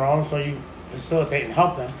do it on their own, so you facilitate and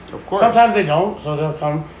help them. Of course. Sometimes they don't, so they'll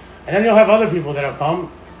come, and then you'll have other people that'll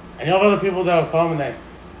come, and you'll have other people that'll come, and then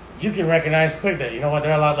you can recognize quick that, you know what,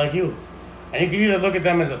 they're a lot like you. And you can either look at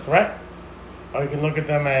them as a threat, or you can look at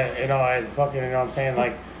them as, you know, as fucking, you know what I'm saying,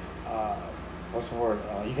 like, what's the word?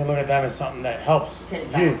 You can look at them as something that helps Can you.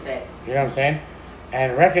 benefit. You know what I'm saying?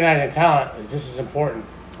 And recognizing talent is just as important.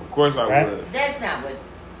 Of course I Right? would. That's not what.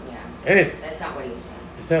 Yeah. It is. That's not what he was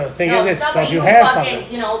saying. The thing is this, so somebody if you who have fucking,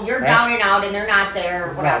 something... you know, you're right? down and out and they're not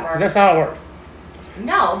there, whatever. No, that's not how it works.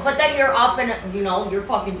 No, but then you're up and, you know, you're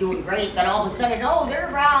fucking doing great. Then all of a sudden, oh, they're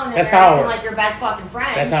around and That's they're how it acting works. like your best fucking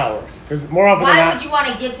friend. That's not how it works. Because more often than Why not... would you want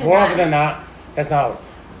to give to More them? often than not, that's not how it works.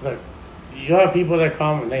 Look, you have people that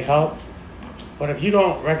come and they help, but if you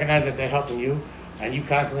don't recognize that they're helping you, and you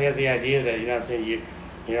constantly have the idea that, you know what I'm saying, you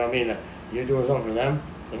know what I mean, you're doing something for them,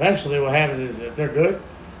 eventually what happens is if they're good,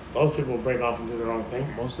 those people will break off and do their own thing.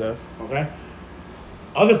 Most def. Okay?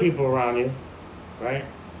 Other people around you, right?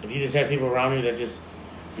 If you just have people around you that just,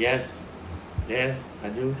 yes, I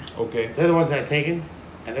do. Okay. They're the ones that are taking,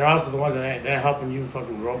 and they're also the ones that they're helping you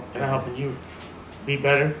fucking grow. They're helping you be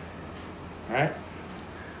better, right?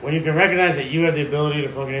 When you can recognize that you have the ability to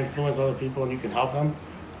fucking influence other people and you can help them,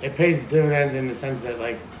 it pays dividends in the sense that,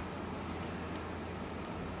 like,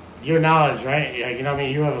 your knowledge, right? Like, you know what I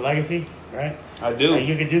mean? You have a legacy, right? I do. Like,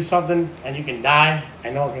 you could do something and you can die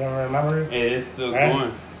and no one can ever remember it. And it's still right?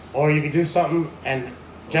 going. Or you could do something and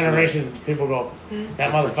generations of people go,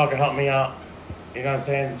 that motherfucker helped me out. You know what I'm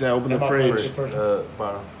saying? Yeah, open the That fridge. motherfucker's a good person.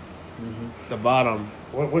 Bottom. The bottom.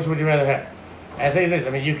 Which would you rather have? And the thing is this, I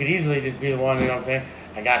mean, you could easily just be the one, you know what I'm saying?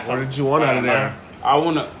 I got something. What did you want out of there? I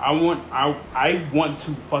want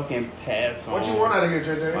to fucking pass on. What you want out of here,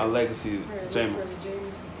 JJ? My legacy, Jamie.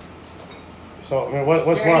 So, I mean, what's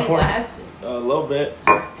more Jerry important? left. A little bit.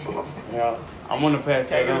 You know, I want to pass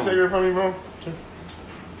Can I that get a on. cigarette from you, bro?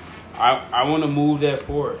 I want to move that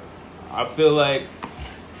forward. I feel like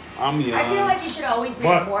I'm young. I feel like you should always be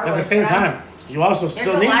but forward. at the same but I'm- time, you also there's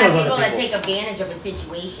still a need lot those of people other that people. take advantage of a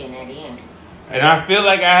situation at the end. And I feel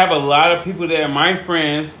like I have a lot of people that are my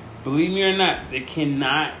friends, believe me or not, they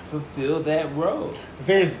cannot fulfill that role. The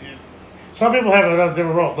thing is, some people have enough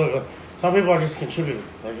different role. Look, some people are just contributing.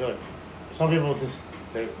 Like, look, some people just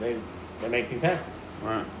they make things happen.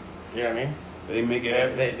 Right. You know what I mean? They make it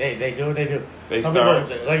happen. They do what they do. They some start.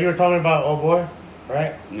 people, like you were talking about, old boy,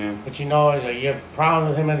 right? Yeah. But you know, like, you have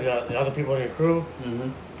problems with him and the other people in your crew. Mm-hmm.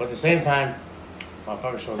 But at the same time,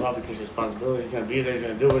 motherfucker shows up because his responsibility. He's gonna be there. He's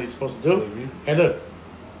gonna do what he's supposed to do. Mhm. Hey, look,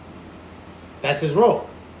 that's his role,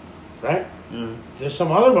 right? Mm-hmm. There's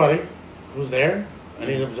some other buddy who's there and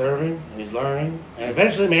he's observing and he's learning, and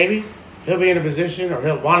eventually maybe he'll be in a position or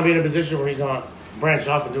he'll want to be in a position where he's gonna branch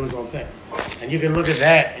off and do his own thing. And you can look at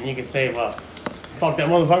that and you can say, well, fuck that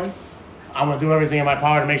motherfucker. I'm gonna do everything in my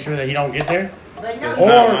power to make sure that he don't get there. But no,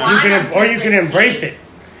 Or Or you can embrace it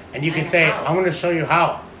and you can And say, how? I'm gonna show you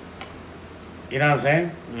how. You know what I'm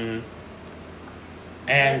saying? Mm-hmm.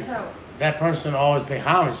 And That's how- that person will always pay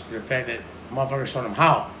homage to the fact that motherfucker showed him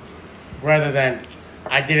how, rather than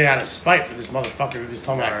I did it out of spite for this motherfucker who just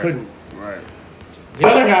told me I couldn't. Right. The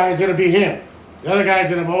other guy is gonna be him. The other guy is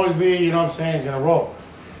gonna always be, you know what I'm saying? He's gonna roll.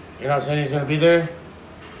 You know what I'm saying? He's gonna be there.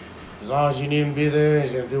 As long as you need him to be there,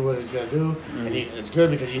 he's gonna do what he's gonna do, and it's good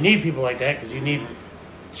because you need people like that because you need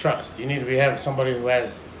trust. You need to have somebody who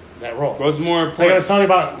has that role. What's more It's like I was important? telling you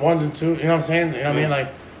about ones and two. You know what I'm saying? You know what I mean?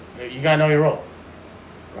 Like you gotta know your role,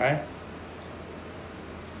 right?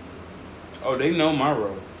 Oh, they know my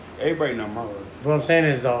role. Everybody know my role. What I'm saying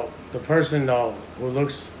is though, the person though who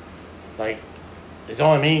looks like it's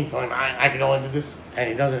only me, I can only do this, and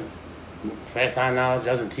he doesn't pass on knowledge,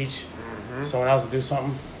 doesn't teach someone else to do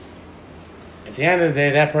something. At the end of the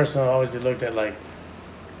day, that person will always be looked at like.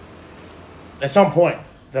 At some point,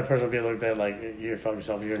 that person will be looked at like you're fuck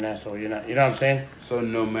yourself, you're an asshole, you're not. You know what I'm saying? So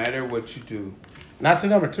no matter what you do, Not to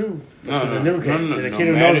number two, but No, to the no, new kid, no, to the no kid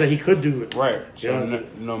who matter- knows that he could do it. right? You So know,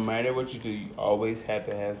 no matter what you do, you always have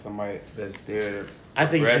to have somebody that's there. To I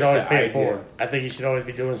think you should progress always the pay it idea. forward. I think you should always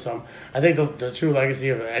be doing something. I think the true legacy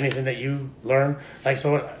of anything that you learn, like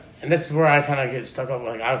so, and this is where I kind of get stuck up.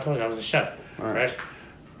 Like I told you, I was a chef, right?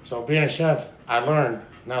 So being a chef, I learned,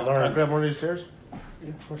 not Can I learn. grab one of these chairs? Yeah,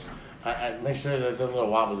 of course. I make sure that they're a little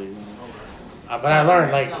wobbly. But I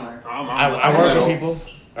learned, like, Summer. I work with people,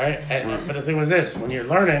 right? And, but the thing was this: when you're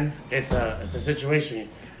learning, it's a situation. You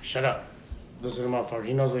shut up, listen to the motherfucker.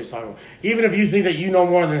 He knows what he's talking about. Even if you think that you know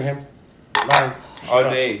more than him, learn. Shut All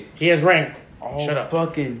up. day. He has rank. All Shut up.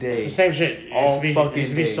 fucking It's day. the same shit. It All used to be, fucking used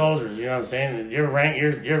to be day. soldiers. You know what I'm saying? Your rank,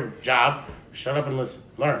 your job. Shut up and listen.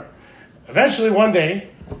 Learn. Eventually, one day,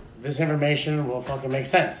 this information will fucking make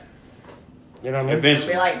sense. You know what I mean? They'll be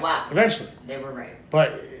Eventually. like, wow, Eventually. they were right.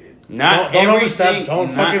 But Not don't everything- overstep.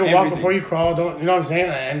 Don't not fucking walk everything. before you crawl. Don't you know what I'm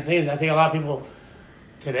saying? And the thing is, I think a lot of people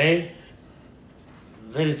today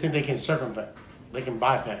they just think they can circumvent, they can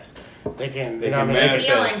bypass, they can. They you know can what I mean? They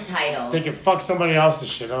feel manifest. entitled. They can fuck somebody else's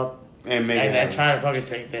shit up And make it and happen. try to fucking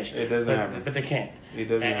take that shit. It doesn't but, happen. but they can't. It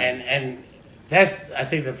doesn't happen. And that's I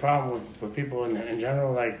think the problem with people in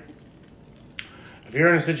general. Like if you're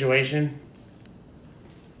in a situation,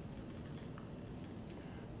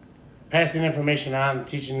 passing information on,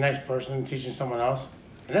 teaching the next person, teaching someone else,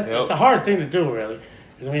 and that's it's a hard thing to do, really.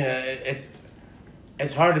 'Cause, I mean,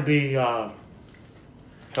 it's hard to be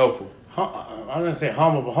helpful. I'm gonna say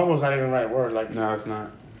humble, but humble's not even the right word. Like, no, it's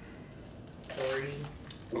not.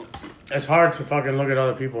 It's hard to fucking look at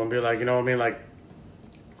other people and be like, you know what I mean? Like,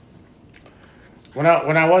 when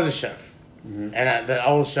I was a chef, and the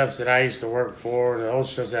old chefs that I used to work for, and the old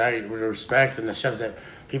chefs that I would respect, and the chefs that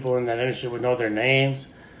people in that industry would know their names,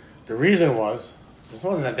 the reason was, this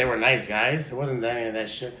wasn't that they were nice guys. It wasn't any of that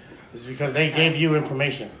shit. It was because they gave you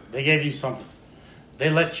information. They gave you something. They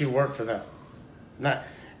let you work for them. Not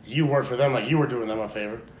you work for them like you were doing them a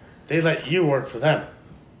favor. They let you work for them.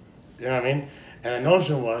 You know what I mean? And the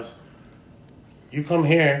notion was, you come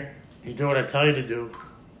here, you do what I tell you to do,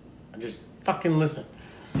 and just fucking listen.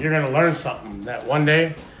 You're going to learn something that one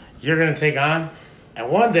day you're going to take on, and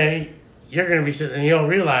one day you're going to be sitting and you'll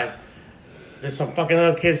realize there's some fucking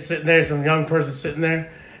little kids sitting there, some young person sitting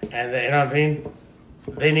there, and they, you know what I mean?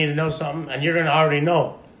 They need to know something, and you're going to already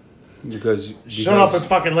know. Because shut up and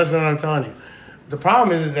fucking listen to what I'm telling you. The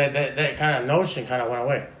problem is that kind of notion kind of went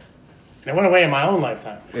away. And it went away in my own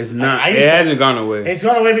lifetime. It's not. It hasn't gone away. It's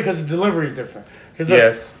gone away because the delivery is different. Look,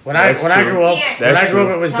 yes. When I grew up,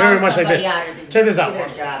 it was very much like this. Check this out.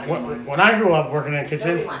 When I grew up working in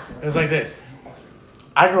kitchens, it was like this.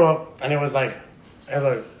 I grew up and it was like, hey,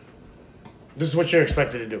 look, this is what you're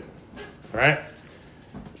expected to do, right?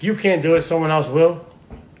 If you can't do it, someone else will.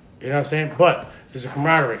 You know what I'm saying? But there's a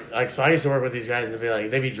camaraderie. Like, so I used to work with these guys and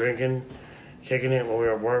they'd be drinking, kicking it when we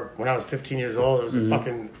were at work. When I was 15 years old, it was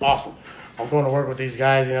fucking awesome. I'm going to work with these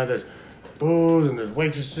guys, you know, there's booze and there's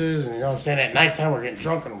waitresses, and you know what I'm saying? At nighttime, we're getting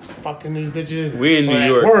drunk and fucking these bitches. We in New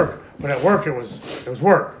York. But at work, it was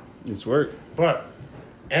work. It's work. But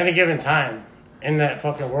at any given time, in that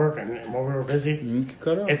fucking work and when we were busy, you could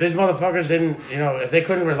cut off. If these motherfuckers didn't, you know, if they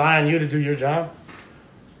couldn't rely on you to do your job,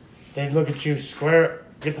 they'd look at you square,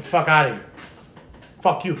 get the fuck out of here.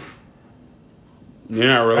 Fuck you. You're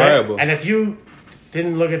not reliable. Right? And if you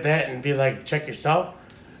didn't look at that and be like, check yourself,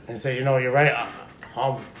 and say, you know, you're right,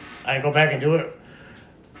 I go back and do it.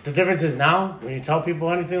 The difference is now, when you tell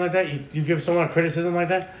people anything like that, you give someone a criticism like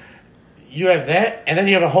that, you have that, and then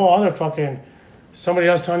you have a whole other fucking, somebody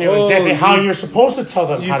else telling you exactly how you're supposed to tell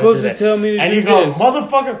them how to do that. You're supposed to tell me to do this. And you go,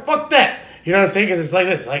 motherfucker, fuck that. You know what I'm saying? Because it's like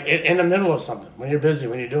this, like in the middle of something, when you're busy,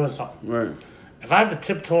 when you're doing something. Right. If I have to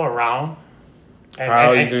tiptoe around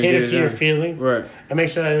and cater to your feeling, right, and make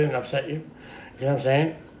sure that I didn't upset you, you know what I'm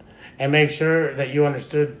saying? And make sure that you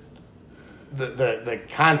understood the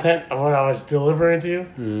content of what I was delivering to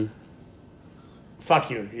you, fuck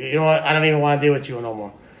you. You know what? I don't even want to deal with you no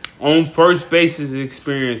more. On first basis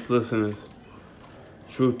experience, listeners,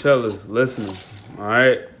 truth tellers, listeners, all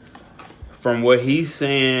right? From what he's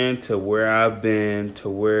saying to where I've been to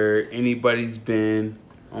where anybody's been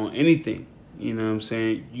on anything, you know what I'm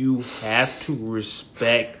saying? You have to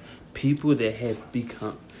respect people that have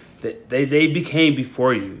become, that they became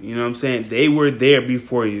before you. You know what I'm saying? They were there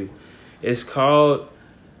before you. It's called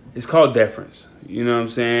deference. You know what I'm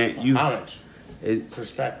saying? Knowledge. It's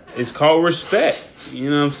respect. It's called respect.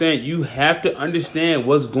 You know what I'm saying? You have to understand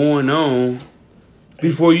what's going on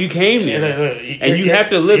before you came there. And you have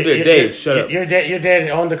to live there. Dave, shut up. Your dad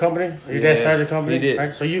owned the company? Your dad started the company? He did.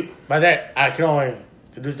 Right? So you, by that, I can only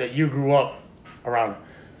deduce that you grew up around it.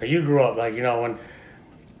 That you grew up, like, you know,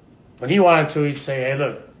 when he wanted to, he'd say, hey,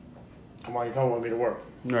 look, come on, you come with me to work.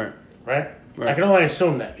 Right. Right? I can only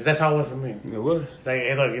assume that, because that's how it was for me. It was. It's like,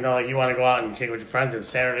 hey, look, you know, like, you want to go out and kick with your friends. It was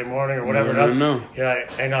Saturday morning or whatever. No. You're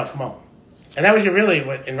like, hey, no, come on. And that was in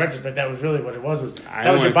retrospect, that was really what it was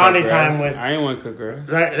that was your bonding time with. I didn't want to cook her.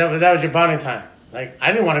 Right? That was your bonding time. Like,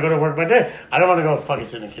 I didn't want to go to work my day. I didn't want to go fucking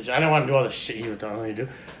sit in the kitchen. I didn't want to do all the shit you were telling me to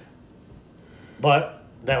do. But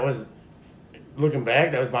that was, looking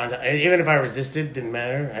back, that was bonding time. Even if I resisted, didn't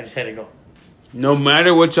matter. I just had to go. No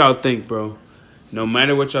matter what y'all think, bro. No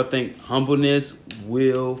matter what y'all think, humbleness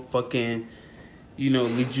will fucking,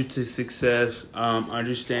 lead you to success.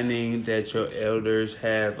 Understanding that your elders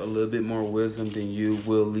have a little bit more wisdom than you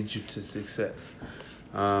will lead you to success.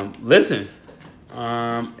 Listen,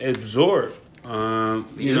 absorb. You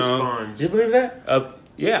believe that?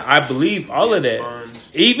 Yeah, I believe all of that. Sponge.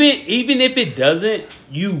 Even if it doesn't,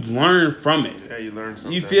 you learn from it. Yeah, you learn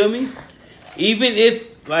something. You feel me? Even if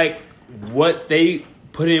what they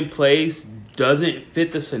put in place doesn't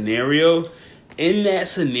fit the scenario, in that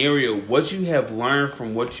scenario, what you have learned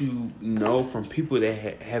from what you know from people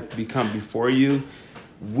that have become before you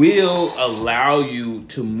will allow you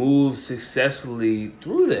to move successfully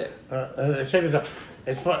through that. Check this out.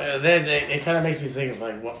 It's fun. It kind of makes me think of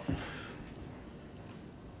like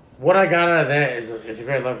what I got out of that is a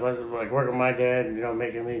great life lesson. Like working with my dad and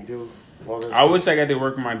making me do all this. I wish I got to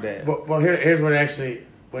work with my dad. Well, here's what actually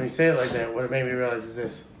when you say it like that, what it made me realize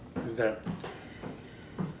is that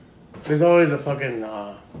there's always a fucking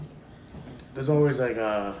there's always like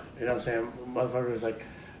what I'm saying, motherfuckers like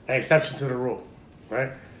an exception to the rule,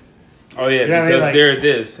 right? Oh yeah, because like, they're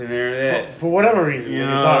this and they're that. For whatever reason, they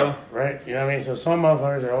just are, right? You know what I mean? So some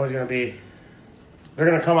motherfuckers are always gonna be. They're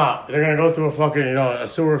gonna come out. They're gonna go through a fucking a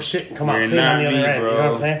sewer of shit and come out clean on the other end. Bro. You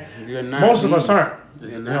know what I'm saying? Most of us aren't.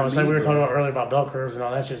 It's like we were talking about earlier about bell curves and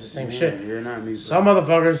all that shit. It's the same shit. You're not me. Some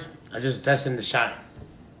motherfuckers are just destined to shine,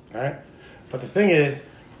 right? But the thing is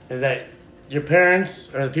that your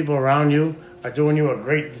parents or the people around you are doing you a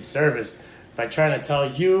great disservice by trying to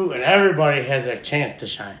tell you and everybody has a chance to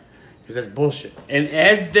shine. Because that's bullshit. And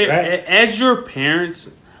as your parents,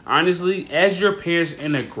 honestly, as your parents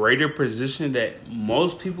in a greater position that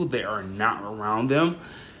most people that are not around them,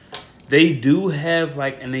 they do have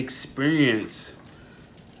like an experience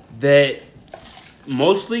that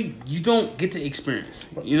mostly you don't get to experience.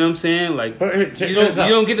 You know what I'm saying? Like you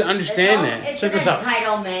don't get to understand that. It's an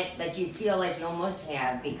entitlement that you feel like you almost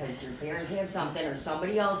have because your parents have something or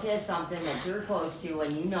somebody else has something that you're close to,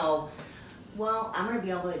 and well, I'm going to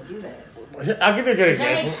be able to do this. I'll give you a good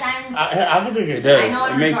example. Does that make sense? I'll give you a good example. I know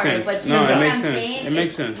I'm retarded, but you know what I'm saying? It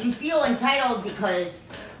makes sense. You feel entitled because,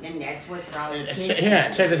 and that's what's wrong with kids.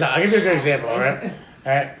 Yeah, check this out. I'll give you a good example, all right? All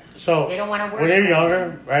right. So, they don't want to work when you're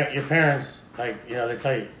younger, right, your parents, like, they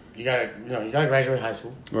tell you, you gotta graduate high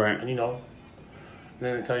school. Right. And And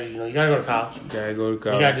then they tell you, you gotta go to college. You gotta go to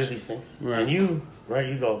college. You gotta do these things. Right. And you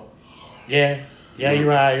go, yeah, you're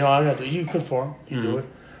right, I gotta do it. You conform, you do it,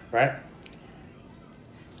 right?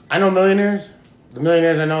 I know millionaires. The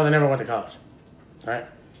millionaires I know, they never went to college, right?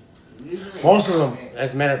 Usually Most of them,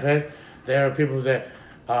 as a matter of fact, there are people that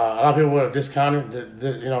a lot of people would have discounted,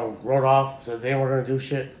 that wrote off, so they weren't going to do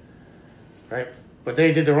shit, right? But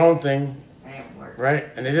they did their own thing, right?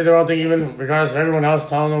 And they did their own thing even regardless of everyone else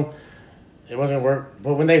telling them it wasn't going to work.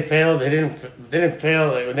 But when they failed, they didn't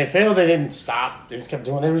fail. When they failed, they didn't stop. They just kept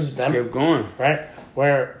doing it. They were just them. Kept going. Right?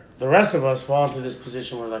 Where the rest of us fall into this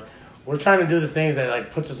position where, like, we're trying to do the things that, like,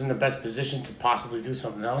 puts us in the best position to possibly do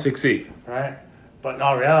something else. Succeed. Right? But in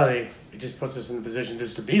all reality, it just puts us in the position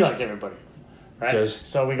just to be like everybody. Right?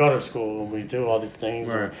 So we go to school and we do all these things.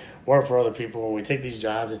 Right. And we work for other people and we take these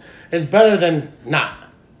jobs. It's better than not.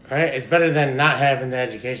 Right? It's better than not having the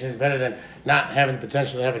education. It's better than not having the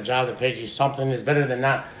potential to have a job that pays you something. It's better than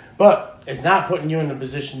not. But it's not putting you in the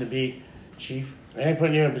position to be chief. It ain't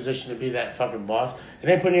putting you in a position to be that fucking boss. It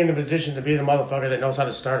ain't putting you in a position to be the motherfucker that knows how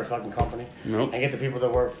to start a fucking company. Nope. And get the people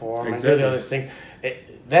that work for them and do the other things.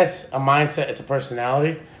 That's a mindset. It's a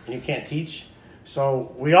personality. And you can't teach.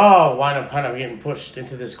 So we all wind up kind of getting pushed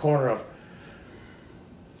into this corner of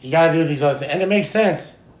you got to do these other things. And it makes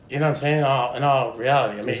sense. You know what I'm saying? In all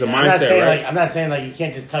reality. I mean, it's a mindset, right? I'm not saying like you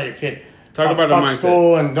can't just tell your kid, fuck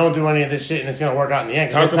school and don't do any of this shit and it's going to work out in the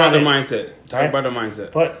end. Talk about the mindset. Talk about the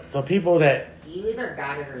mindset. But the people that... You either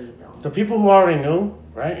got it or you don't. The people who already knew,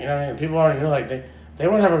 right? You know what I mean? The people who already knew, like, they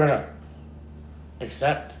were never going to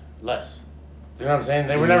accept less. You know what I'm saying?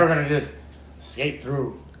 They were never going to just skate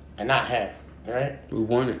through and not have, right? We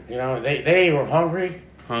want it. You know, they were hungry.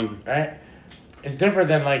 Right? It's different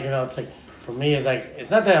than, like, it's like, for me, it's like, it's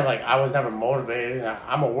not that I'm like, I was never motivated.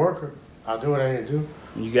 I'm a worker. I'll do what I need to do.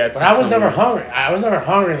 But I was never hungry. I was never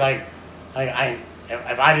hungry like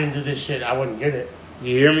if I didn't do this shit, I wouldn't get it.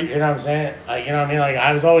 You hear me? You know what I'm saying? Like, you know what I mean? Like,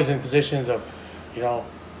 I was always in positions of,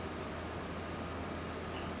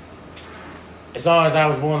 as long as I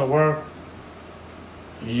was willing to work,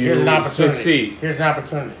 here's an opportunity. Succeed. Here's an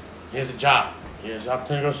opportunity. Here's a job. Here's an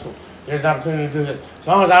opportunity to go to school. Here's an opportunity to do this. As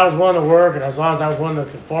long as I was willing to work and as long as I was willing to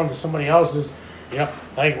conform to somebody else's,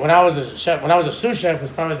 like when I was a chef, when I was a sous chef was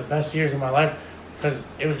probably the best years of my life because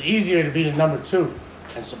it was easier to be the number 2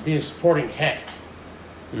 and to be a supporting cast.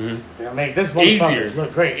 Mm-hmm. Make this motherfucker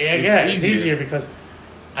look great. It's easier because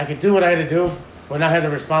I could do what I had to do when I had the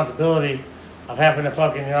responsibility of having to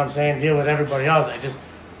fucking, deal with everybody else.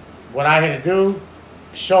 What I had to do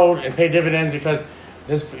showed and paid dividends because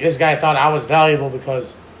this guy thought I was valuable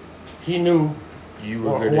because he knew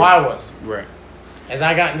who I was. Right. As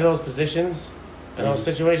I got into those positions, in those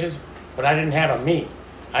situations, but I didn't have a me.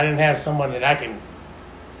 I didn't have someone that I can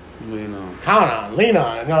lean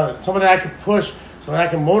on. Someone that I can push, someone I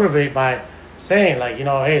can motivate by saying, like,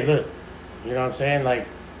 hey, look, you know what I'm saying? Like,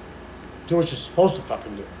 do what you're supposed to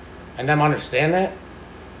fucking do. And them understand that.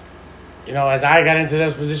 As I got into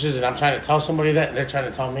those positions and I'm trying to tell somebody that, and they're trying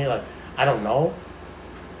to tell me, like, I don't know.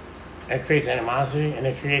 it creates animosity, and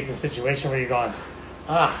it creates a situation where you're going,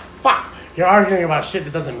 fuck. You're arguing about shit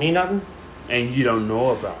that doesn't mean nothing. And you don't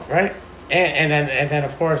know about. Right? And then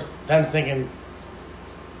of course, them thinking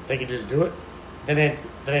they can just do it. That ain't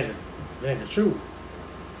the truth.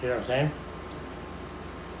 You know what I'm saying?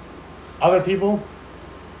 Other people,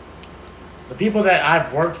 the people that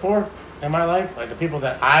I've worked for in my life, like the people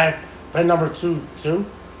that I've been number two to,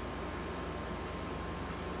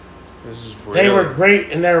 This is real. they were great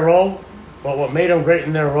in their role, but what made them great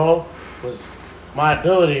in their role was my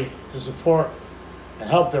ability to support and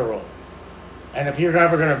help their role. And if you're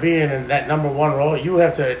ever going to be in that number one role, you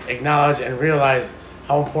have to acknowledge and realize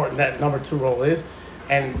how important that number two role is.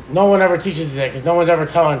 And no one ever teaches you that, because no one's ever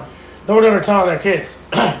telling their kids,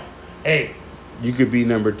 hey, You could be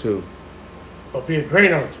number 2. but be a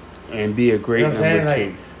great number two. And be a great You know what I'm number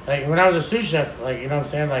saying? 2. Like when I was a sous chef, like, you know what I'm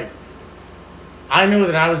saying? Like, I knew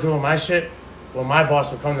that I was doing my shit when my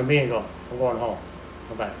boss would come to me and go, I'm going home.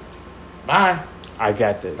 I'm back. Bye. I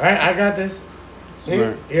got this. Right? I got this. See?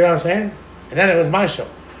 Right. You know what I'm saying? And then it was my show.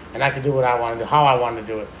 And I could do what I wanted to do, how I wanted to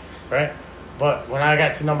do it. Right? But when I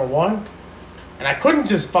got to number 1, and I couldn't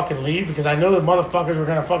just fucking leave because I knew the motherfuckers were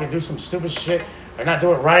going to fucking do some stupid shit or not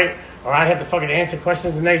do it right, or I'd have to fucking answer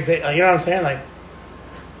questions the next day. Like, you know what I'm saying? Like,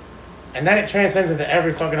 and that transcends into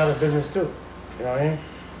every fucking other business too. You know what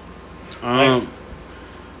I mean?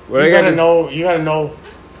 Well, You gotta know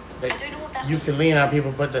that you can lean on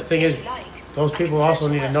people, but the thing is, those people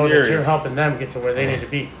also need to know that you're helping them get to where they need to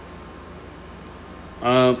be.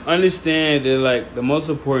 Understand that, like, the most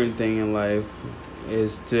important thing in life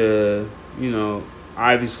is to,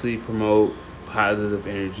 obviously promote positive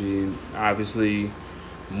energy and obviously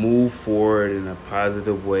move forward in a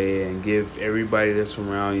positive way and give everybody that's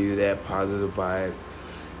around you that positive vibe.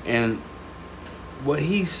 And what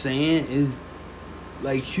he's saying is,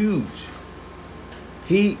 like, huge.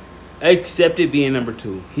 He accepted being number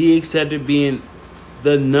 2. He accepted being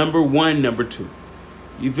the number 1 number 2.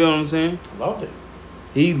 You feel what I'm saying? Loved it.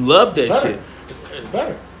 He loved that Better. shit. It's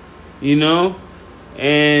better.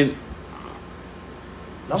 And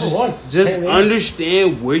Number 1. just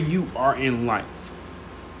understand where you are in life.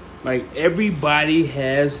 Like, everybody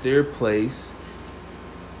has their place.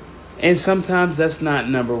 And sometimes that's not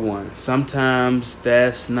number 1. Sometimes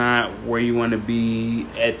that's not where you want to be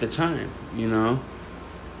at the time,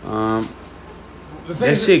 That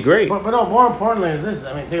shit great. But no, more importantly is this.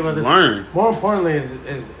 I mean, think about this. Learn. More importantly is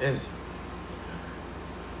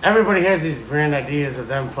everybody has these grand ideas of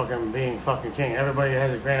them fucking being fucking king. Everybody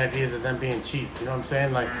has grand ideas of them being chief. You know what I'm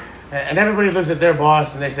saying? Like, and everybody looks at their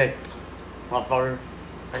boss and they say, "Motherfucker,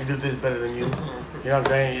 I can do this better than you." You know what I'm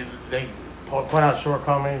saying? They point out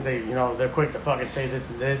shortcomings. They're quick to fucking say this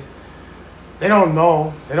and this. They don't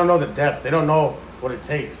know. They don't know the depth. They don't know what it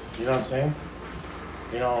takes. You know what I'm saying?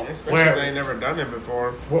 Especially if they ain't never done it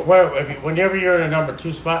before. Whenever you're in a number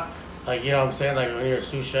 2 spot, like, you know what I'm saying, like when you're a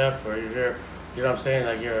sous chef or if you're, you know what I'm saying,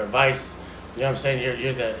 like you're a vice, you know what I'm saying,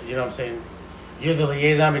 you're the, you know what I'm saying, you're the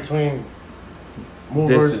liaison between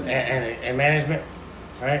movers and management,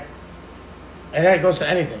 right? And that goes to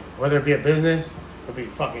anything, whether it be a business, whether it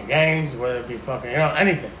be fucking gangs, whether it be fucking,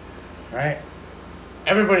 anything, right?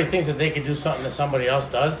 Everybody thinks that they can do something that somebody else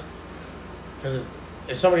does, because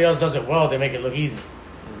if somebody else does it well, they make it look easy.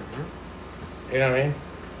 You know what I mean?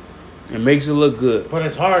 It makes it look good. But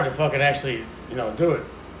it's hard to fucking actually, do it.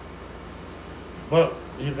 But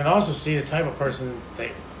you can also see the type of person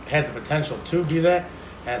that has the potential to be that,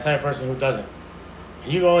 and the type of person who doesn't.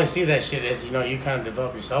 And you can only see that shit as, you kind of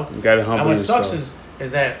develop yourself. You gotta humble yourself. And what sucks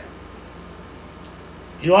is that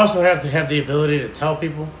you also have to have the ability to tell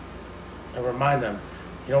people and remind them,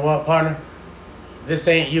 you know what, partner? This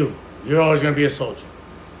ain't you. You're always going to be a soldier.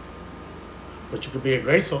 But you could be a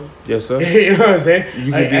great soldier. Yes, sir. You know what I'm saying?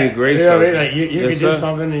 You could be a great soldier. You know what I mean? Like you Yes, could do sir.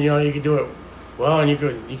 something, and you could do it well, and you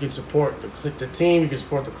could support the team, you could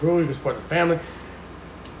support the crew, you could support the family.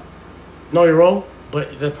 Know your role,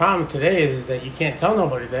 but the problem today is that you can't tell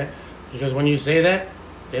nobody that, because when you say that,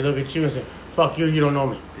 they look at you and say, "Fuck you, you don't know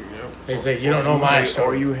me." Yep. They say, "You don't know my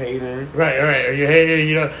story." Or you hating. Right. Or you hating?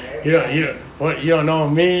 You don't know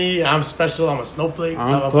me. I'm special. I'm a snowflake. I'm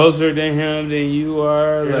blah, blah, closer to him than you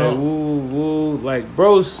are. Woo. Like,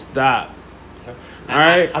 bro, stop. All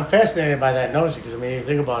right? I'm fascinated by that notion because, you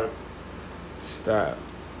think about it. Stop.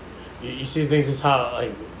 You see things as how,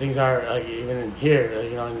 like, things are, like, even in here,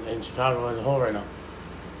 in Chicago as a whole right now.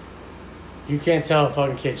 You can't tell a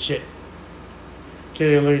fucking kid shit.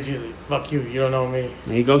 Kid gonna look at you like, fuck you, you don't know me.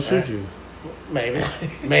 And he gonna shoot you.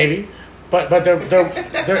 Maybe. But maybe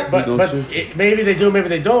they do, maybe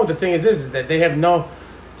they don't. The thing is this, is that they have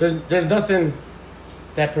there's nothing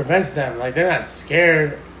that prevents them. Like, they're not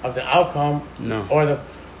scared of the outcome or the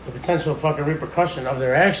potential fucking repercussion of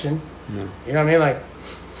their action. No. You know what I mean? Like,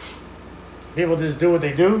 people just do what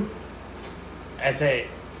they do and say,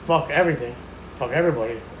 fuck everything. Fuck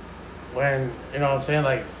everybody. When, you know what I'm saying?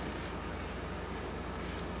 Like,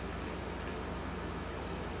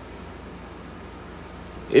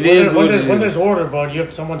 when there's order, bud, you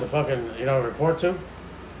have someone to fucking, you know, report to.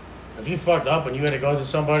 If you fucked up and you had to go to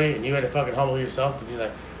somebody and you had to fucking humble yourself to be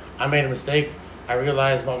like, I made a mistake. I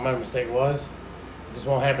realized what my mistake was. This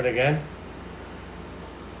won't happen again.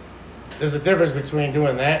 There's a difference between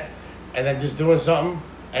doing that and then just doing something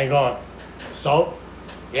and going, so,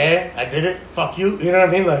 yeah, I did it. Fuck you. You know what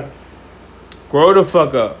I mean? Like, grow the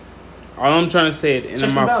fuck up. All I'm trying to say at the end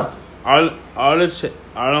of my all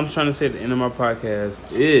I'm trying to say at the end of my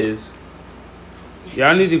podcast is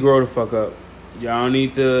y'all need to grow the fuck up. Y'all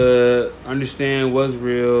need to understand what's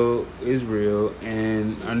real is real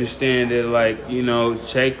and understand that, like, you know,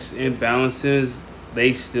 checks and balances,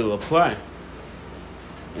 they still apply.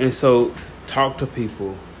 And so talk to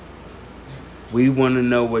people. We want to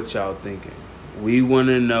know what y'all thinking. We want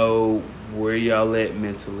to know where y'all at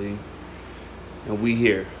mentally. And we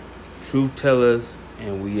here. Truth tellers,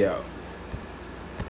 and we out.